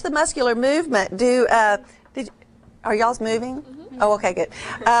you watch the muscular movement, Are y'all's moving? Oh, okay, good.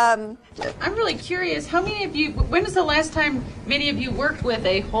 I'm really curious, how many of you, when was the last time many of you worked with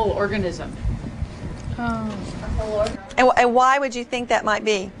a whole organism? And why would you think that might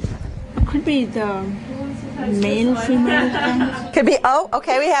be? Could be the male, female thing. Could be, oh,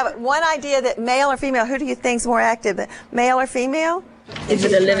 okay, we have one idea that male or female. Who do you think is more active, male or female? Is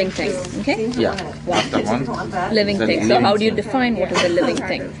it a living thing? Okay. Yeah, that one. Living It's a thing. So living how do you thing. define what is a living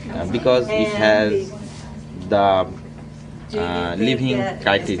thing? Because it has the living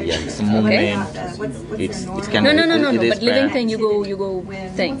criteria. It's movement. It can. No. It is But living thing, you go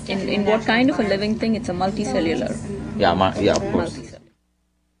thing. In what kind of a living thing? It's a multicellular. Yeah, of course. Multicellular.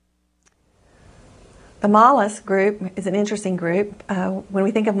 The mollusk group is an interesting group. When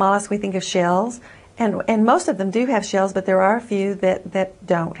we think of mollusks, we think of shells. And most of them do have shells, but there are a few that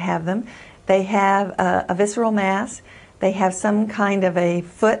don't have them. They have a visceral mass. They have some kind of a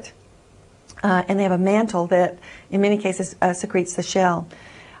foot. And they have a mantle that, in many cases, secretes the shell.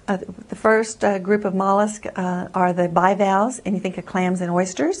 The first group of mollusks are the bivalves, and you think of clams and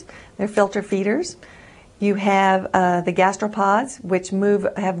oysters. They're filter feeders. You have the gastropods, which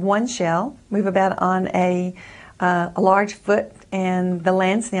have one shell, move about on a large foot, and the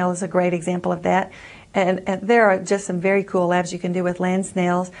land snail is a great example of that. And there are just some very cool labs you can do with land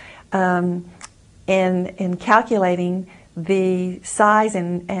snails in calculating the size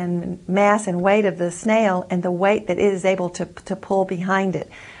and mass and weight of the snail and the weight that it is able to pull behind it.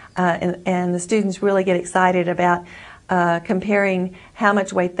 And the students really get excited about comparing how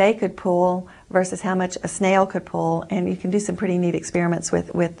much weight they could pull versus how much a snail could pull, and you can do some pretty neat experiments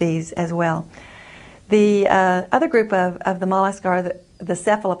with these as well. The other group of the mollusks are the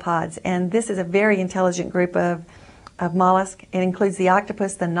cephalopods, and this is a very intelligent group of mollusks. It includes the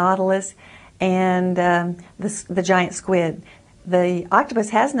octopus, the nautilus, and the giant squid. The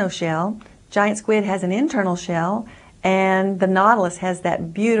octopus has no shell, giant squid has an internal shell, and the nautilus has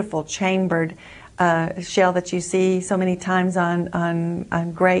that beautiful chambered shell that you see so many times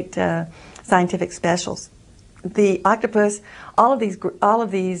on great scientific specials. The octopus, all of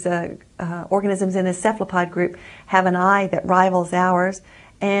these organisms in this cephalopod group have an eye that rivals ours,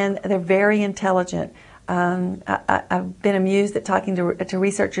 and they're very intelligent. I've been amused at talking to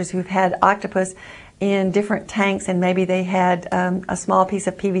researchers who've had octopus in different tanks, and maybe they had a small piece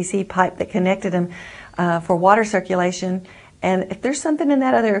of PVC pipe that connected them for water circulation. And if there's something in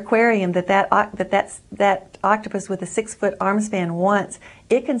that other aquarium that octopus with a 6-foot arm span wants,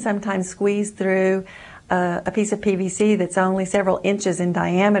 it can sometimes squeeze through a piece of PVC that's only several inches in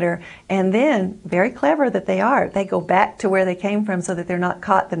diameter, and then, very clever that they go back to where they came from so that they're not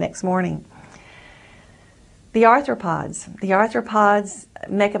caught the next morning. The arthropods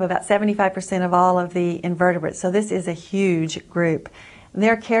make up about 75% of all of the invertebrates, so this is a huge group.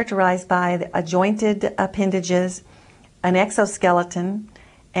 They're characterized by a jointed appendages, an exoskeleton,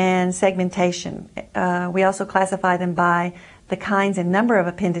 and segmentation. We also classify them by the kinds and number of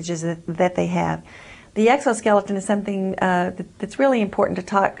appendages that they have. The exoskeleton is something that's really important to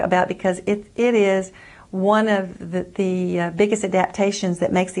talk about because it is one of the biggest adaptations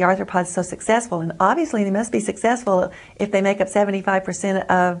that makes the arthropods so successful. And obviously they must be successful if they make up 75%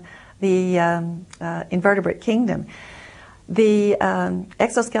 of the invertebrate kingdom. The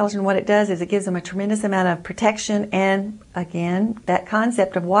exoskeleton, what it does is it gives them a tremendous amount of protection, and again, that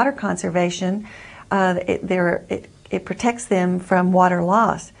concept of water conservation, it protects them from water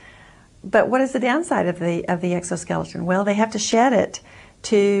loss. But what is the downside of the exoskeleton? Well, they have to shed it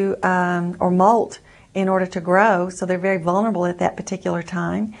or molt in order to grow, so they're very vulnerable at that particular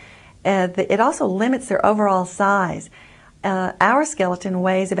time. It also limits their overall size. Our skeleton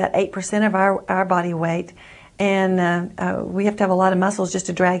weighs about 8% of our body weight, and we have to have a lot of muscles just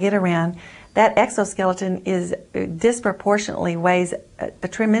to drag it around. That exoskeleton disproportionately weighs a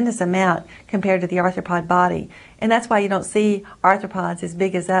tremendous amount compared to the arthropod body. And that's why you don't see arthropods as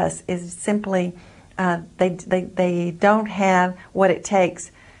big as us, is simply they don't have what it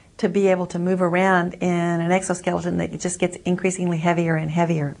takes to be able to move around in an exoskeleton that just gets increasingly heavier and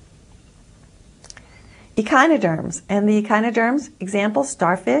heavier. Echinoderms, and the echinoderms, example,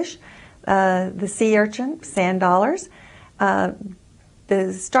 starfish, the sea urchin, sand dollars.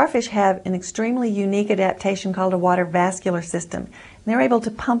 The starfish have an extremely unique adaptation called a water vascular system. They're able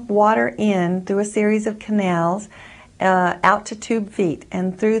to pump water in through a series of canals out to tube feet,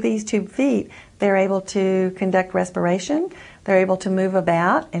 and through these tube feet they're able to conduct respiration, they're able to move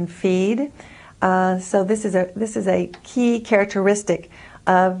about and feed. So this is a key characteristic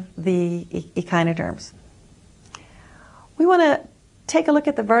of the echinoderms. We want to take a look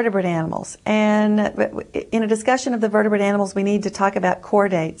at the vertebrate animals, and in a discussion of the vertebrate animals we need to talk about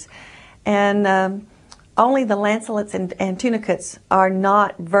chordates. And only the lancelets and tunicates are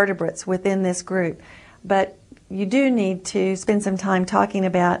not vertebrates within this group, but you do need to spend some time talking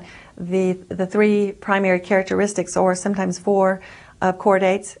about the three primary characteristics, or sometimes four, of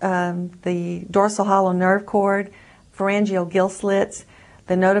chordates: the dorsal hollow nerve cord, pharyngeal gill slits,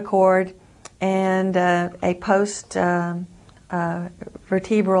 the notochord, and a post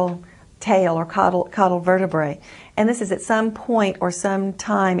vertebral tail or caudal vertebrae. And this is at some point or some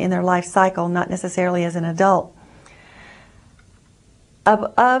time in their life cycle, not necessarily as an adult.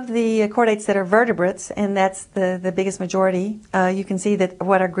 Of the chordates that are vertebrates, and that's the biggest majority, you can see that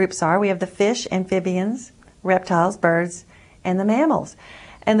what our groups are. We have the fish, amphibians, reptiles, birds, and the mammals.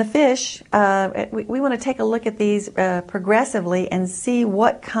 And the fish, we want to take a look at these progressively and see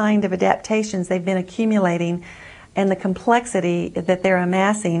what kind of adaptations they've been accumulating and the complexity that they're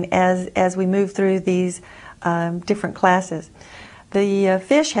amassing as we move through these different classes. The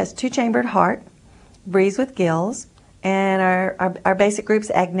fish has two-chambered heart, breathes with gills, and our basic groups,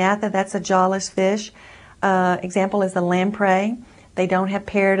 Agnatha, that's a jawless fish. Example is the lamprey. They don't have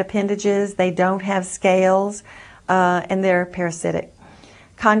paired appendages, they don't have scales, and they're parasitic.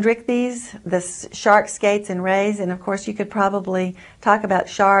 Chondrichthyes, the shark, skates, and rays, and of course you could probably talk about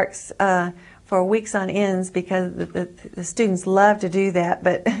sharks for weeks on ends, because the students love to do that,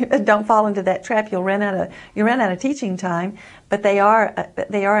 but don't fall into that trap. You'll run out of teaching time. But they are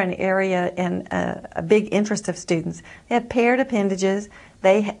an area and a big interest of students. They have paired appendages.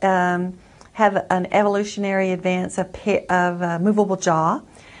 They have an evolutionary advance of movable jaw.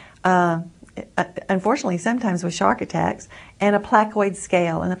 Unfortunately, sometimes with shark attacks, and a placoid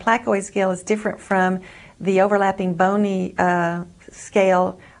scale. And the placoid scale is different from the overlapping bony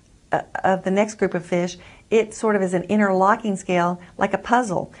scale of the next group of fish. It sort of is an interlocking scale, like a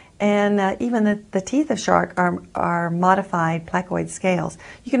puzzle. And even the teeth of shark are modified placoid scales.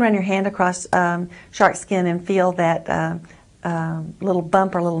 You can run your hand across shark skin and feel that little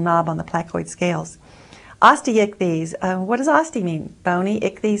bump or little knob on the placoid scales. Osteichthyes, what does oste mean? Bony,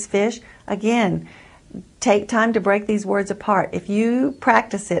 ichthyes, fish. Again, take time to break these words apart. If you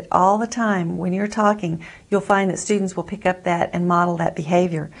practice it all the time when you're talking, you'll find that students will pick up that and model that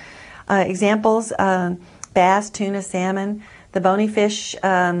behavior. Examples, bass, tuna, salmon. The bony fish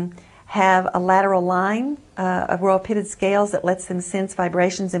have a lateral line of row of pitted scales that lets them sense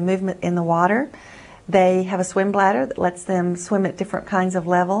vibrations and movement in the water. They have a swim bladder that lets them swim at different kinds of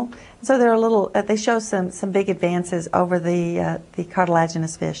level. So they're they show some big advances over the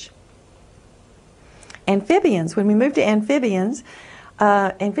cartilaginous fish. Amphibians. When we move to amphibians,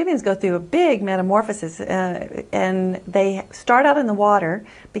 amphibians go through a big metamorphosis, and they start out in the water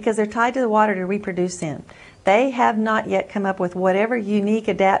because they're tied to the water to reproduce in. They have not yet come up with whatever unique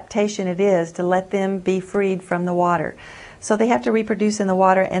adaptation it is to let them be freed from the water. So they have to reproduce in the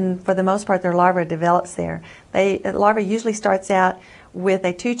water, and for the most part their larva develops there. The larva usually starts out with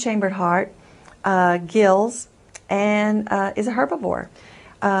a two-chambered heart, gills, and is a herbivore.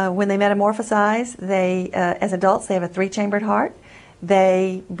 When they metamorphosize, as adults, they have a three-chambered heart,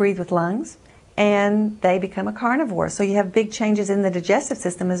 they breathe with lungs, and they become a carnivore. So you have big changes in the digestive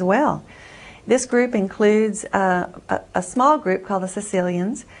system as well. This group includes a small group called the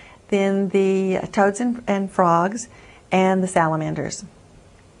caecilians, then the toads and frogs, and the salamanders.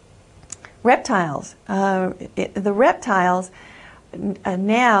 Reptiles. The reptiles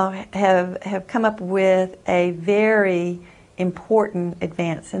now have come up with a very important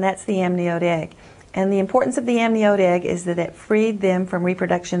advance, and that's the amniote egg. And the importance of the amniote egg is that it freed them from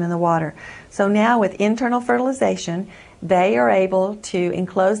reproduction in the water. So now with internal fertilization, they are able to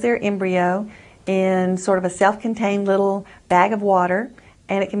enclose their embryo in sort of a self-contained little bag of water,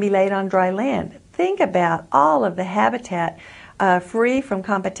 and it can be laid on dry land. Think about all of the habitat free from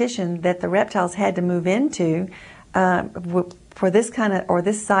competition that the reptiles had to move into for this kind of or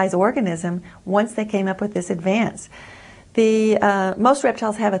this size organism once they came up with this advance. Most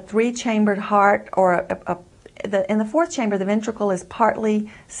reptiles have a three-chambered heart, or in the fourth chamber, the ventricle is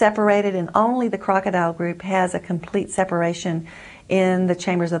partly separated, and only the crocodile group has a complete separation in the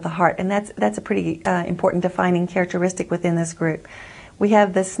chambers of the heart, and that's a pretty important defining characteristic within this group. We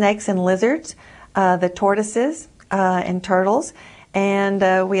have the snakes and lizards, the tortoises and turtles,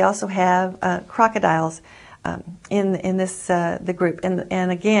 and we also have crocodiles in this the group.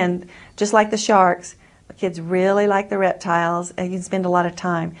 And again, just like the sharks, kids really like the reptiles. You can spend a lot of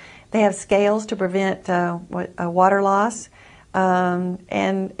time. They have scales to prevent water loss,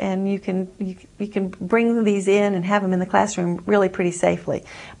 and you can bring these in and have them in the classroom really pretty safely.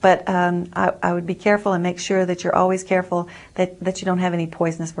 But I would be careful and make sure that you're always careful that you don't have any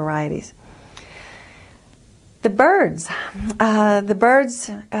poisonous varieties. The birds.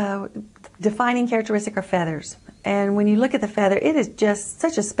 defining characteristic are feathers. And when you look at the feather, it is just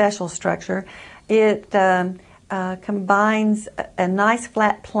such a special structure. It combines a nice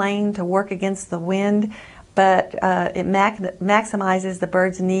flat plane to work against the wind, but it maximizes the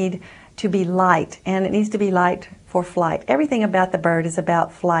bird's need to be light, and it needs to be light for flight. Everything about the bird is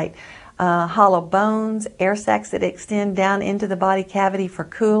about flight. Hollow bones, air sacs that extend down into the body cavity for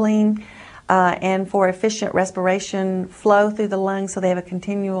cooling, and for efficient respiration flow through the lungs so they have a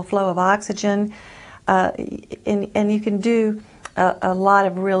continual flow of oxygen. And you can do a lot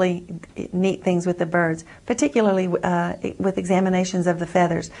of really neat things with the birds, particularly with examinations of the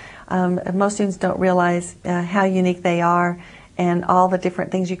feathers. Most students don't realize how unique they are and all the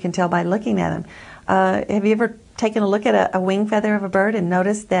different things you can tell by looking at them. Have you ever taken a look at a wing feather of a bird and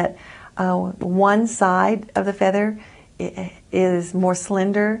noticed that one side of the feather is more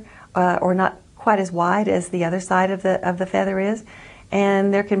slender or not quite as wide as the other side of the feather is?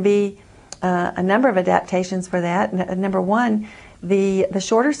 And there can be a number of adaptations for that. Number one, the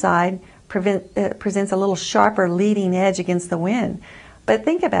shorter side presents a little sharper leading edge against the wind. But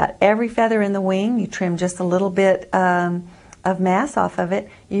think about every feather in the wing, you trim just a little bit of mass off of it,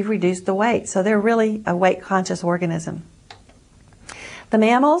 you've reduced the weight. So they're really a weight-conscious organism. The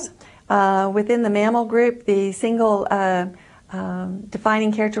mammals, within the mammal group, the single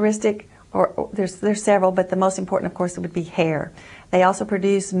defining characteristic, or there's several, but the most important, of course, would be hair. They also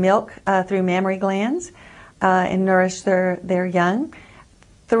produce milk through mammary glands and nourish their young.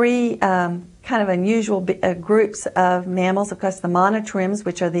 Three kind of unusual groups of mammals, of course, the monotrims,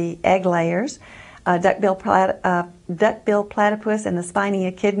 which are the egg layers, duckbill platypus and the spiny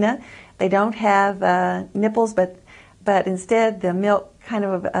echidna. They don't have nipples, but instead the milk kind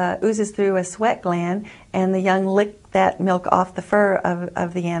of oozes through a sweat gland, and the young lick that milk off the fur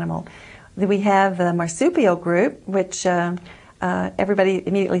of the animal. Then we have the marsupial group, which everybody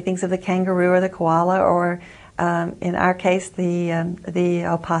immediately thinks of the kangaroo or the koala, or in our case, the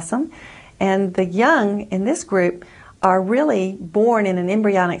opossum. And the young in this group are really born in an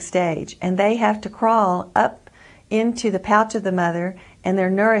embryonic stage, and they have to crawl up into the pouch of the mother, and they're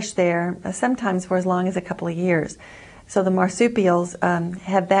nourished there sometimes for as long as a couple of years. So the marsupials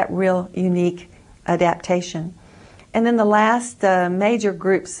have that real unique adaptation. And then the last major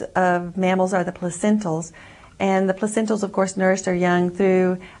groups of mammals are the placentals. And the placentals, of course, nourish their young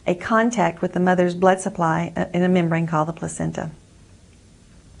through a contact with the mother's blood supply in a membrane called the placenta.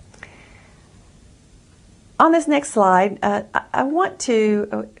 On this next slide, I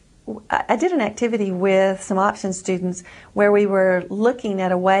did an activity with some option students where we were looking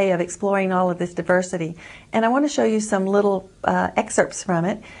at a way of exploring all of this diversity. And I want to show you some little excerpts from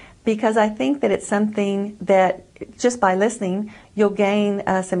it, because I think that it's something that just by listening, you'll gain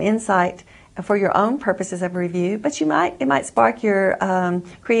some insight for your own purposes of review, but it might spark your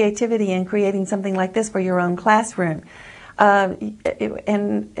creativity in creating something like this for your own classroom.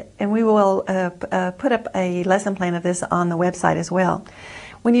 And we will put up a lesson plan of this on the website as well.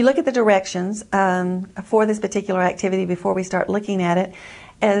 When you look at the directions for this particular activity before we start looking at it,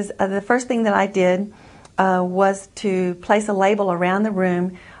 as the first thing that I did was to place a label around the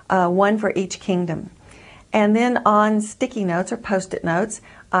room, one for each kingdom. And then on sticky notes or post-it notes,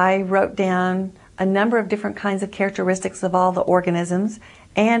 I wrote down a number of different kinds of characteristics of all the organisms,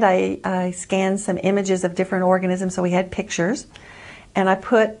 and I scanned some images of different organisms, so we had pictures. And I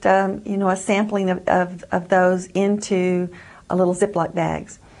put a sampling of those into a little Ziploc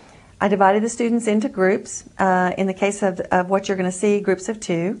bags. I divided the students into groups. In the case of what you're going to see, groups of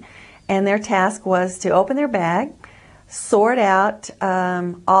 2. And their task was to open their bag, sort out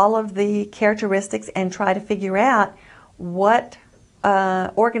all of the characteristics, and try to figure out what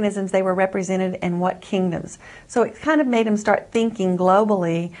organisms they were represented and what kingdoms. So it kind of made them start thinking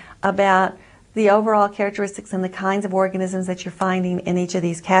globally about the overall characteristics and the kinds of organisms that you're finding in each of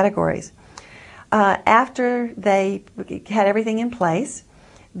these categories. After they had everything in place,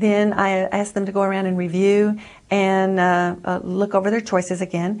 then I asked them to go around and review and look over their choices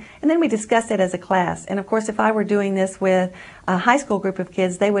again, and then we discussed it as a class. And of course, if I were doing this with a high school group of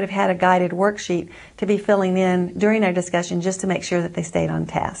kids, they would have had a guided worksheet to be filling in during our discussion just to make sure that they stayed on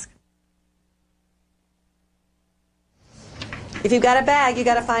task. If you've got a bag, you've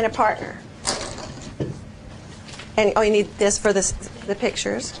got to find a partner. And you need this for the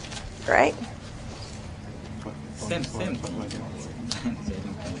pictures, right? Same.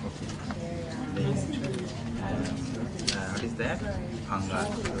 What is that? Fungi,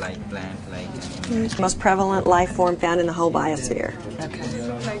 like plant, like... Most prevalent life form found in the whole biosphere. Okay.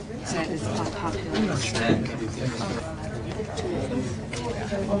 So it's not popular.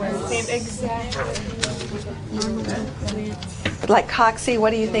 Same exact. Like cocci, what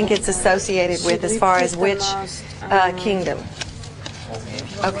do you think it's associated with as far as which kingdom?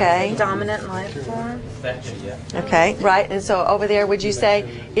 Okay. Dominant life form. Okay, right. And so over there, would you say,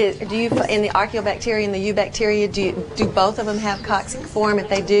 do you in the archaeobacteria and the eubacteria, do both of them have cocci form? If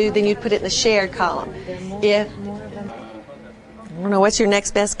they do, then you'd put it in the shared column. If I don't know, what's your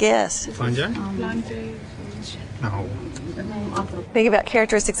next best guess? Fungi? No. Think about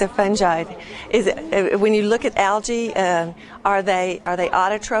characteristics of fungi. Is it when you look at algae, are they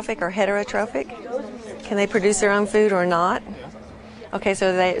autotrophic or heterotrophic? Can they produce their own food or not? Okay,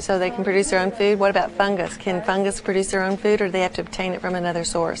 so they can produce their own food. What about fungus? Can fungus produce their own food, or do they have to obtain it from another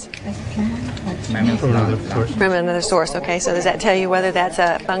source? From another source. From another source. Okay, so does that tell you whether that's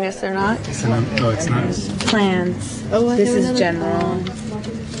a fungus or not? It's not. Oh, it's not. Plants. This is general.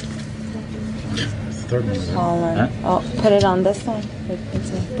 Third one. Pollen. Oh, put it on this one.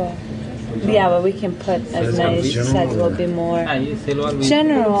 It's a bowl. Yeah, but we can put as many sets will be more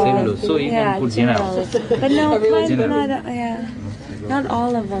general. So you Yeah, can put general. But no, plants not. Yeah, not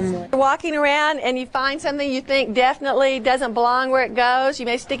all of them. You're walking around and you find something you think definitely doesn't belong where it goes. You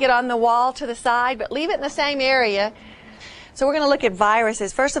may stick it on the wall to the side, but leave it in the same area. So we're going to look at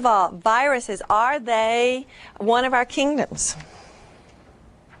viruses. First of all, viruses, are they one of our kingdoms?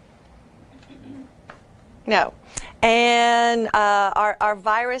 No. And are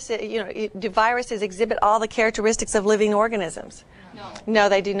viruses, do viruses exhibit all the characteristics of living organisms? No,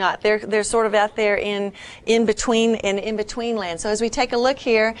 they do not. They're sort of out there in between land. So as we take a look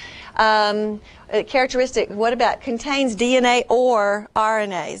here, characteristic. What about contains DNA or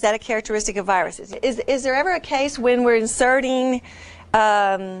RNA? Is that a characteristic of viruses? Is there ever a case when we're inserting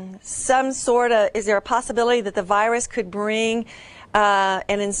some sort of? Is there a possibility that the virus could bring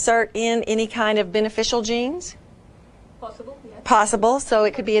and insert in any kind of beneficial genes? Possible, yes. Possible. So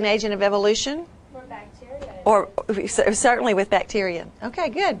it could be an agent of evolution. Or certainly with bacteria. Okay,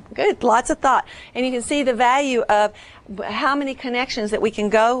 good. Lots of thought. And you can see the value of how many connections that we can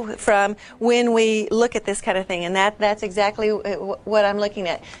go from when we look at this kind of thing. And that's exactly what I'm looking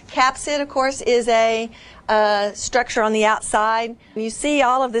at. Capsid, of course, is a structure on the outside. You see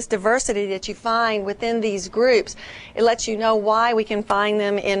all of this diversity that you find within these groups. It lets you know why we can find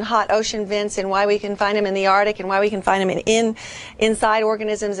them in hot ocean vents and why we can find them in the Arctic and why we can find them in inside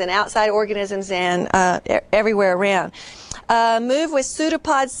organisms and outside organisms and everywhere around. Move with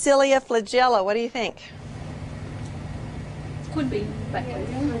pseudopods, cilia, flagella. What do you think? Could be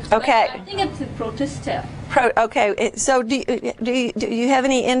bacteria. Okay. I think it's a protista. Okay, so do you have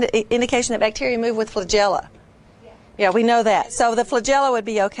any indication that bacteria move with flagella? Yeah, we know that. So the flagella would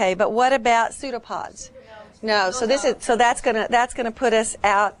be okay, but what about pseudopods? No. So that's gonna put us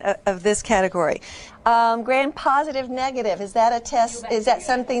out of this category. Gram positive, negative. Is that a test? Is that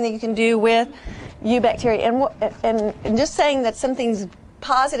something that you can do with eubacteria? And just saying that something's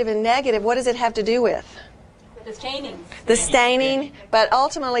positive and negative, what does it have to do with? The staining. The staining, but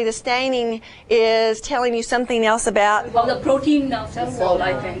ultimately the staining is telling you something else about. Well, the protein cell wall,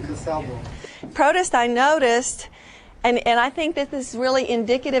 I think. Protist, I noticed, and I think that this is really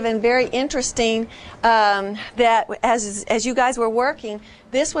indicative and very interesting that as you guys were working,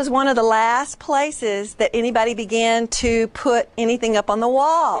 this was one of the last places that anybody began to put anything up on the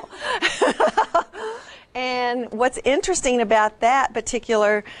wall. And what's interesting about that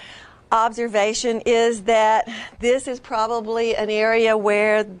particular observation is that this is probably an area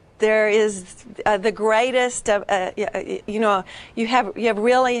where there is the greatest, you have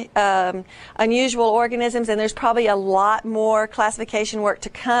really unusual organisms, and there's probably a lot more classification work to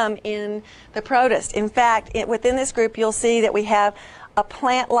come in the protist. In fact, within this group, you'll see that we have a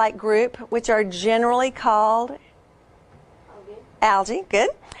plant-like group, which are generally called algae.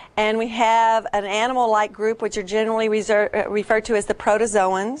 Good. And we have an animal-like group, which are generally referred to as the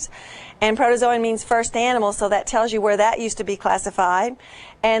protozoans. And protozoan means first animal, so that tells you where that used to be classified.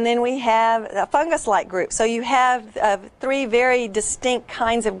 And then we have a fungus-like group. So you have three very distinct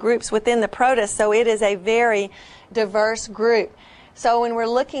kinds of groups within the protist, so it is a very diverse group. So when we're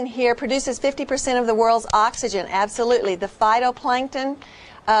looking here, produces 50% of the world's oxygen, absolutely. The phytoplankton,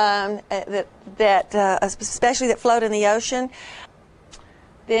 especially that float in the ocean.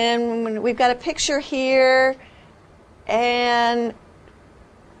 Then we've got a picture here, and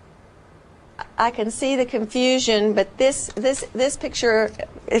I can see the confusion, but this picture,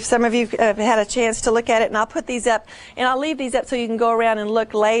 if some of you have had a chance to look at it, and I'll put these up, and I'll leave these up so you can go around and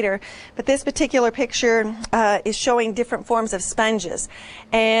look later, but this particular picture is showing different forms of sponges.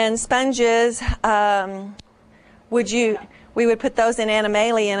 And sponges, we would put those in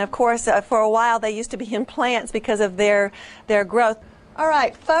Animalia, and of course, for a while they used to be in plants because of their growth. All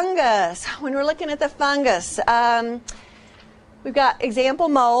right, fungus. When we're looking at the fungus, we've got example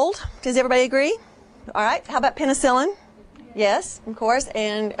mold. Does everybody agree? All right, how about penicillin? Yes, of course.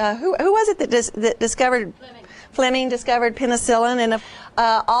 And who was it that discovered? Fleming discovered penicillin, and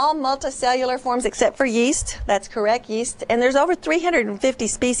all multicellular forms except for yeast. That's correct, yeast. And there's over 350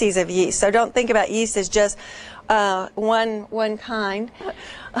 species of yeast, so don't think about yeast as just one kind.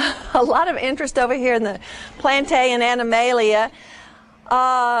 A lot of interest over here in the Plantae and Animalia.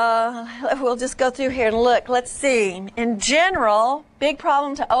 We'll just go through here and look. Let's see. In general, big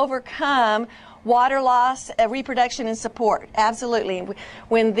problem to overcome: water loss, reproduction, and support. Absolutely.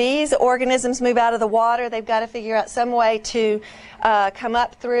 When these organisms move out of the water, they've got to figure out some way to come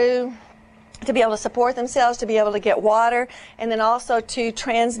up through, to be able to support themselves, to be able to get water, and then also to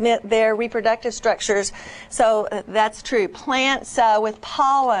transmit their reproductive structures. So that's true. Plants with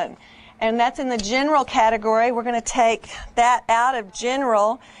pollen, and that's in the general category. We're going to take that out of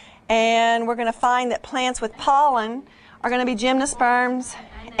general, and we're going to find that plants with pollen are going to be gymnosperms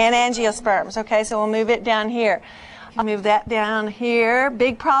and angiosperms. Okay, so we'll move it down here. I'll move that down here.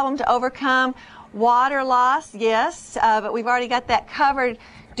 Big problem to overcome: water loss, yes, but we've already got that covered.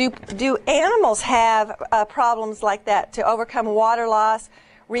 Do animals have problems like that to overcome water loss,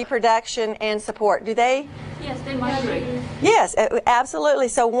 reproduction, and support? Do they? Yes, they migrate. Yes, absolutely.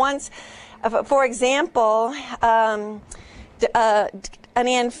 So once, for example, an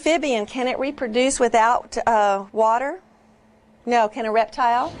amphibian, can it reproduce without water? No. Can a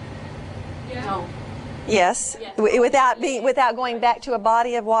reptile? Yeah. No. Yes. Yes. Without going back to a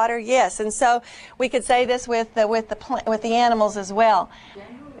body of water. Yes. And so we could say this with the animals as well.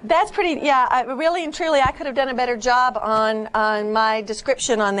 That's pretty. Yeah. Really and truly, I could have done a better job on my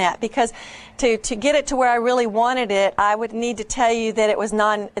description on that, because to get it to where I really wanted it, I would need to tell you that it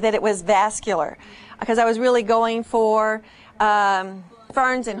was vascular, because I was really going for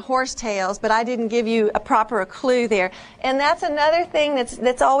ferns and horsetails, but I didn't give you a proper clue there. And that's another thing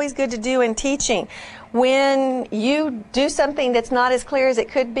that's always good to do in teaching. When you do something that's not as clear as it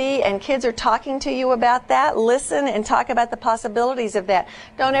could be, and kids are talking to you about that, listen and talk about the possibilities of that.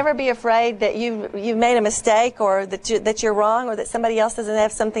 Don't ever be afraid that you've made a mistake, or that you're wrong, or that somebody else doesn't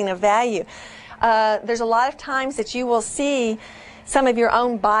have something of value. There's a lot of times that you will see some of your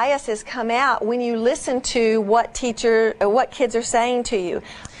own biases come out when you listen to what kids are saying to you.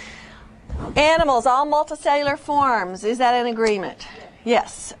 Animals, all multicellular forms. Is that an agreement?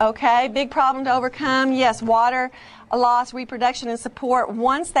 Yes. Okay. Big problem to overcome. Yes. Water loss, reproduction, and support.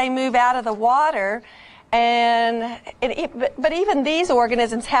 Once they move out of the water, but even these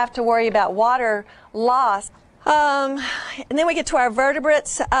organisms have to worry about water loss. And then we get to our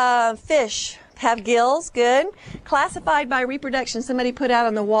vertebrates. Fish have gills. Good. Classified by reproduction. Somebody put out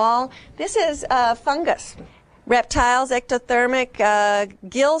on the wall. This is fungus. Reptiles, ectothermic,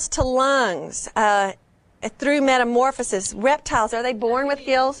 gills to lungs, through metamorphosis. Reptiles, are they born with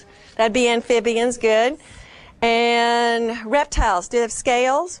gills? That'd be amphibians. Good. And reptiles, do they have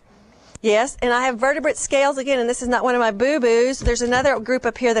scales? Yes. And I have vertebrate scales again, and this is not one of my boo-boos. There's another group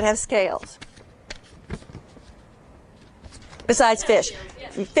up here that have scales. Besides fish.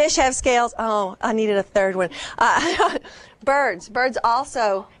 Fish have scales. Oh, I needed a third one. Birds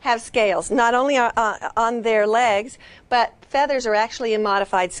also have scales, not only on their legs, but feathers are actually a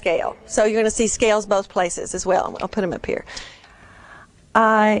modified scale. So you're going to see scales both places as well. I'll put them up here.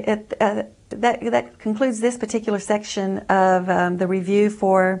 That concludes this particular section of the review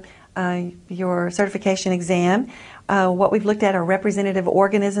for your certification exam. What we've looked at are representative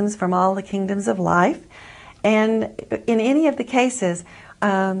organisms from all the kingdoms of life. And in any of the cases,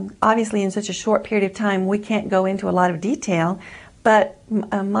 obviously in such a short period of time, we can't go into a lot of detail, but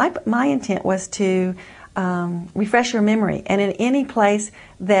my intent was to refresh your memory. And in any place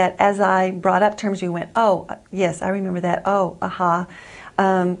that, as I brought up terms, you went, oh, yes, I remember that, oh, aha,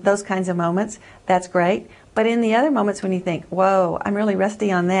 those kinds of moments, that's great. But in the other moments when you think, whoa, I'm really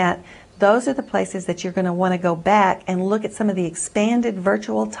rusty on that, those are the places that you're going to want to go back and look at some of the expanded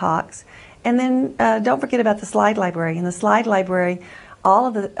virtual talks. And then don't forget about the slide library. In the slide library, all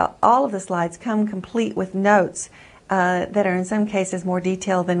of the slides come complete with notes that are in some cases more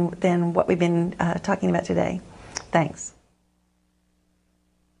detailed than what we've been talking about today. Thanks.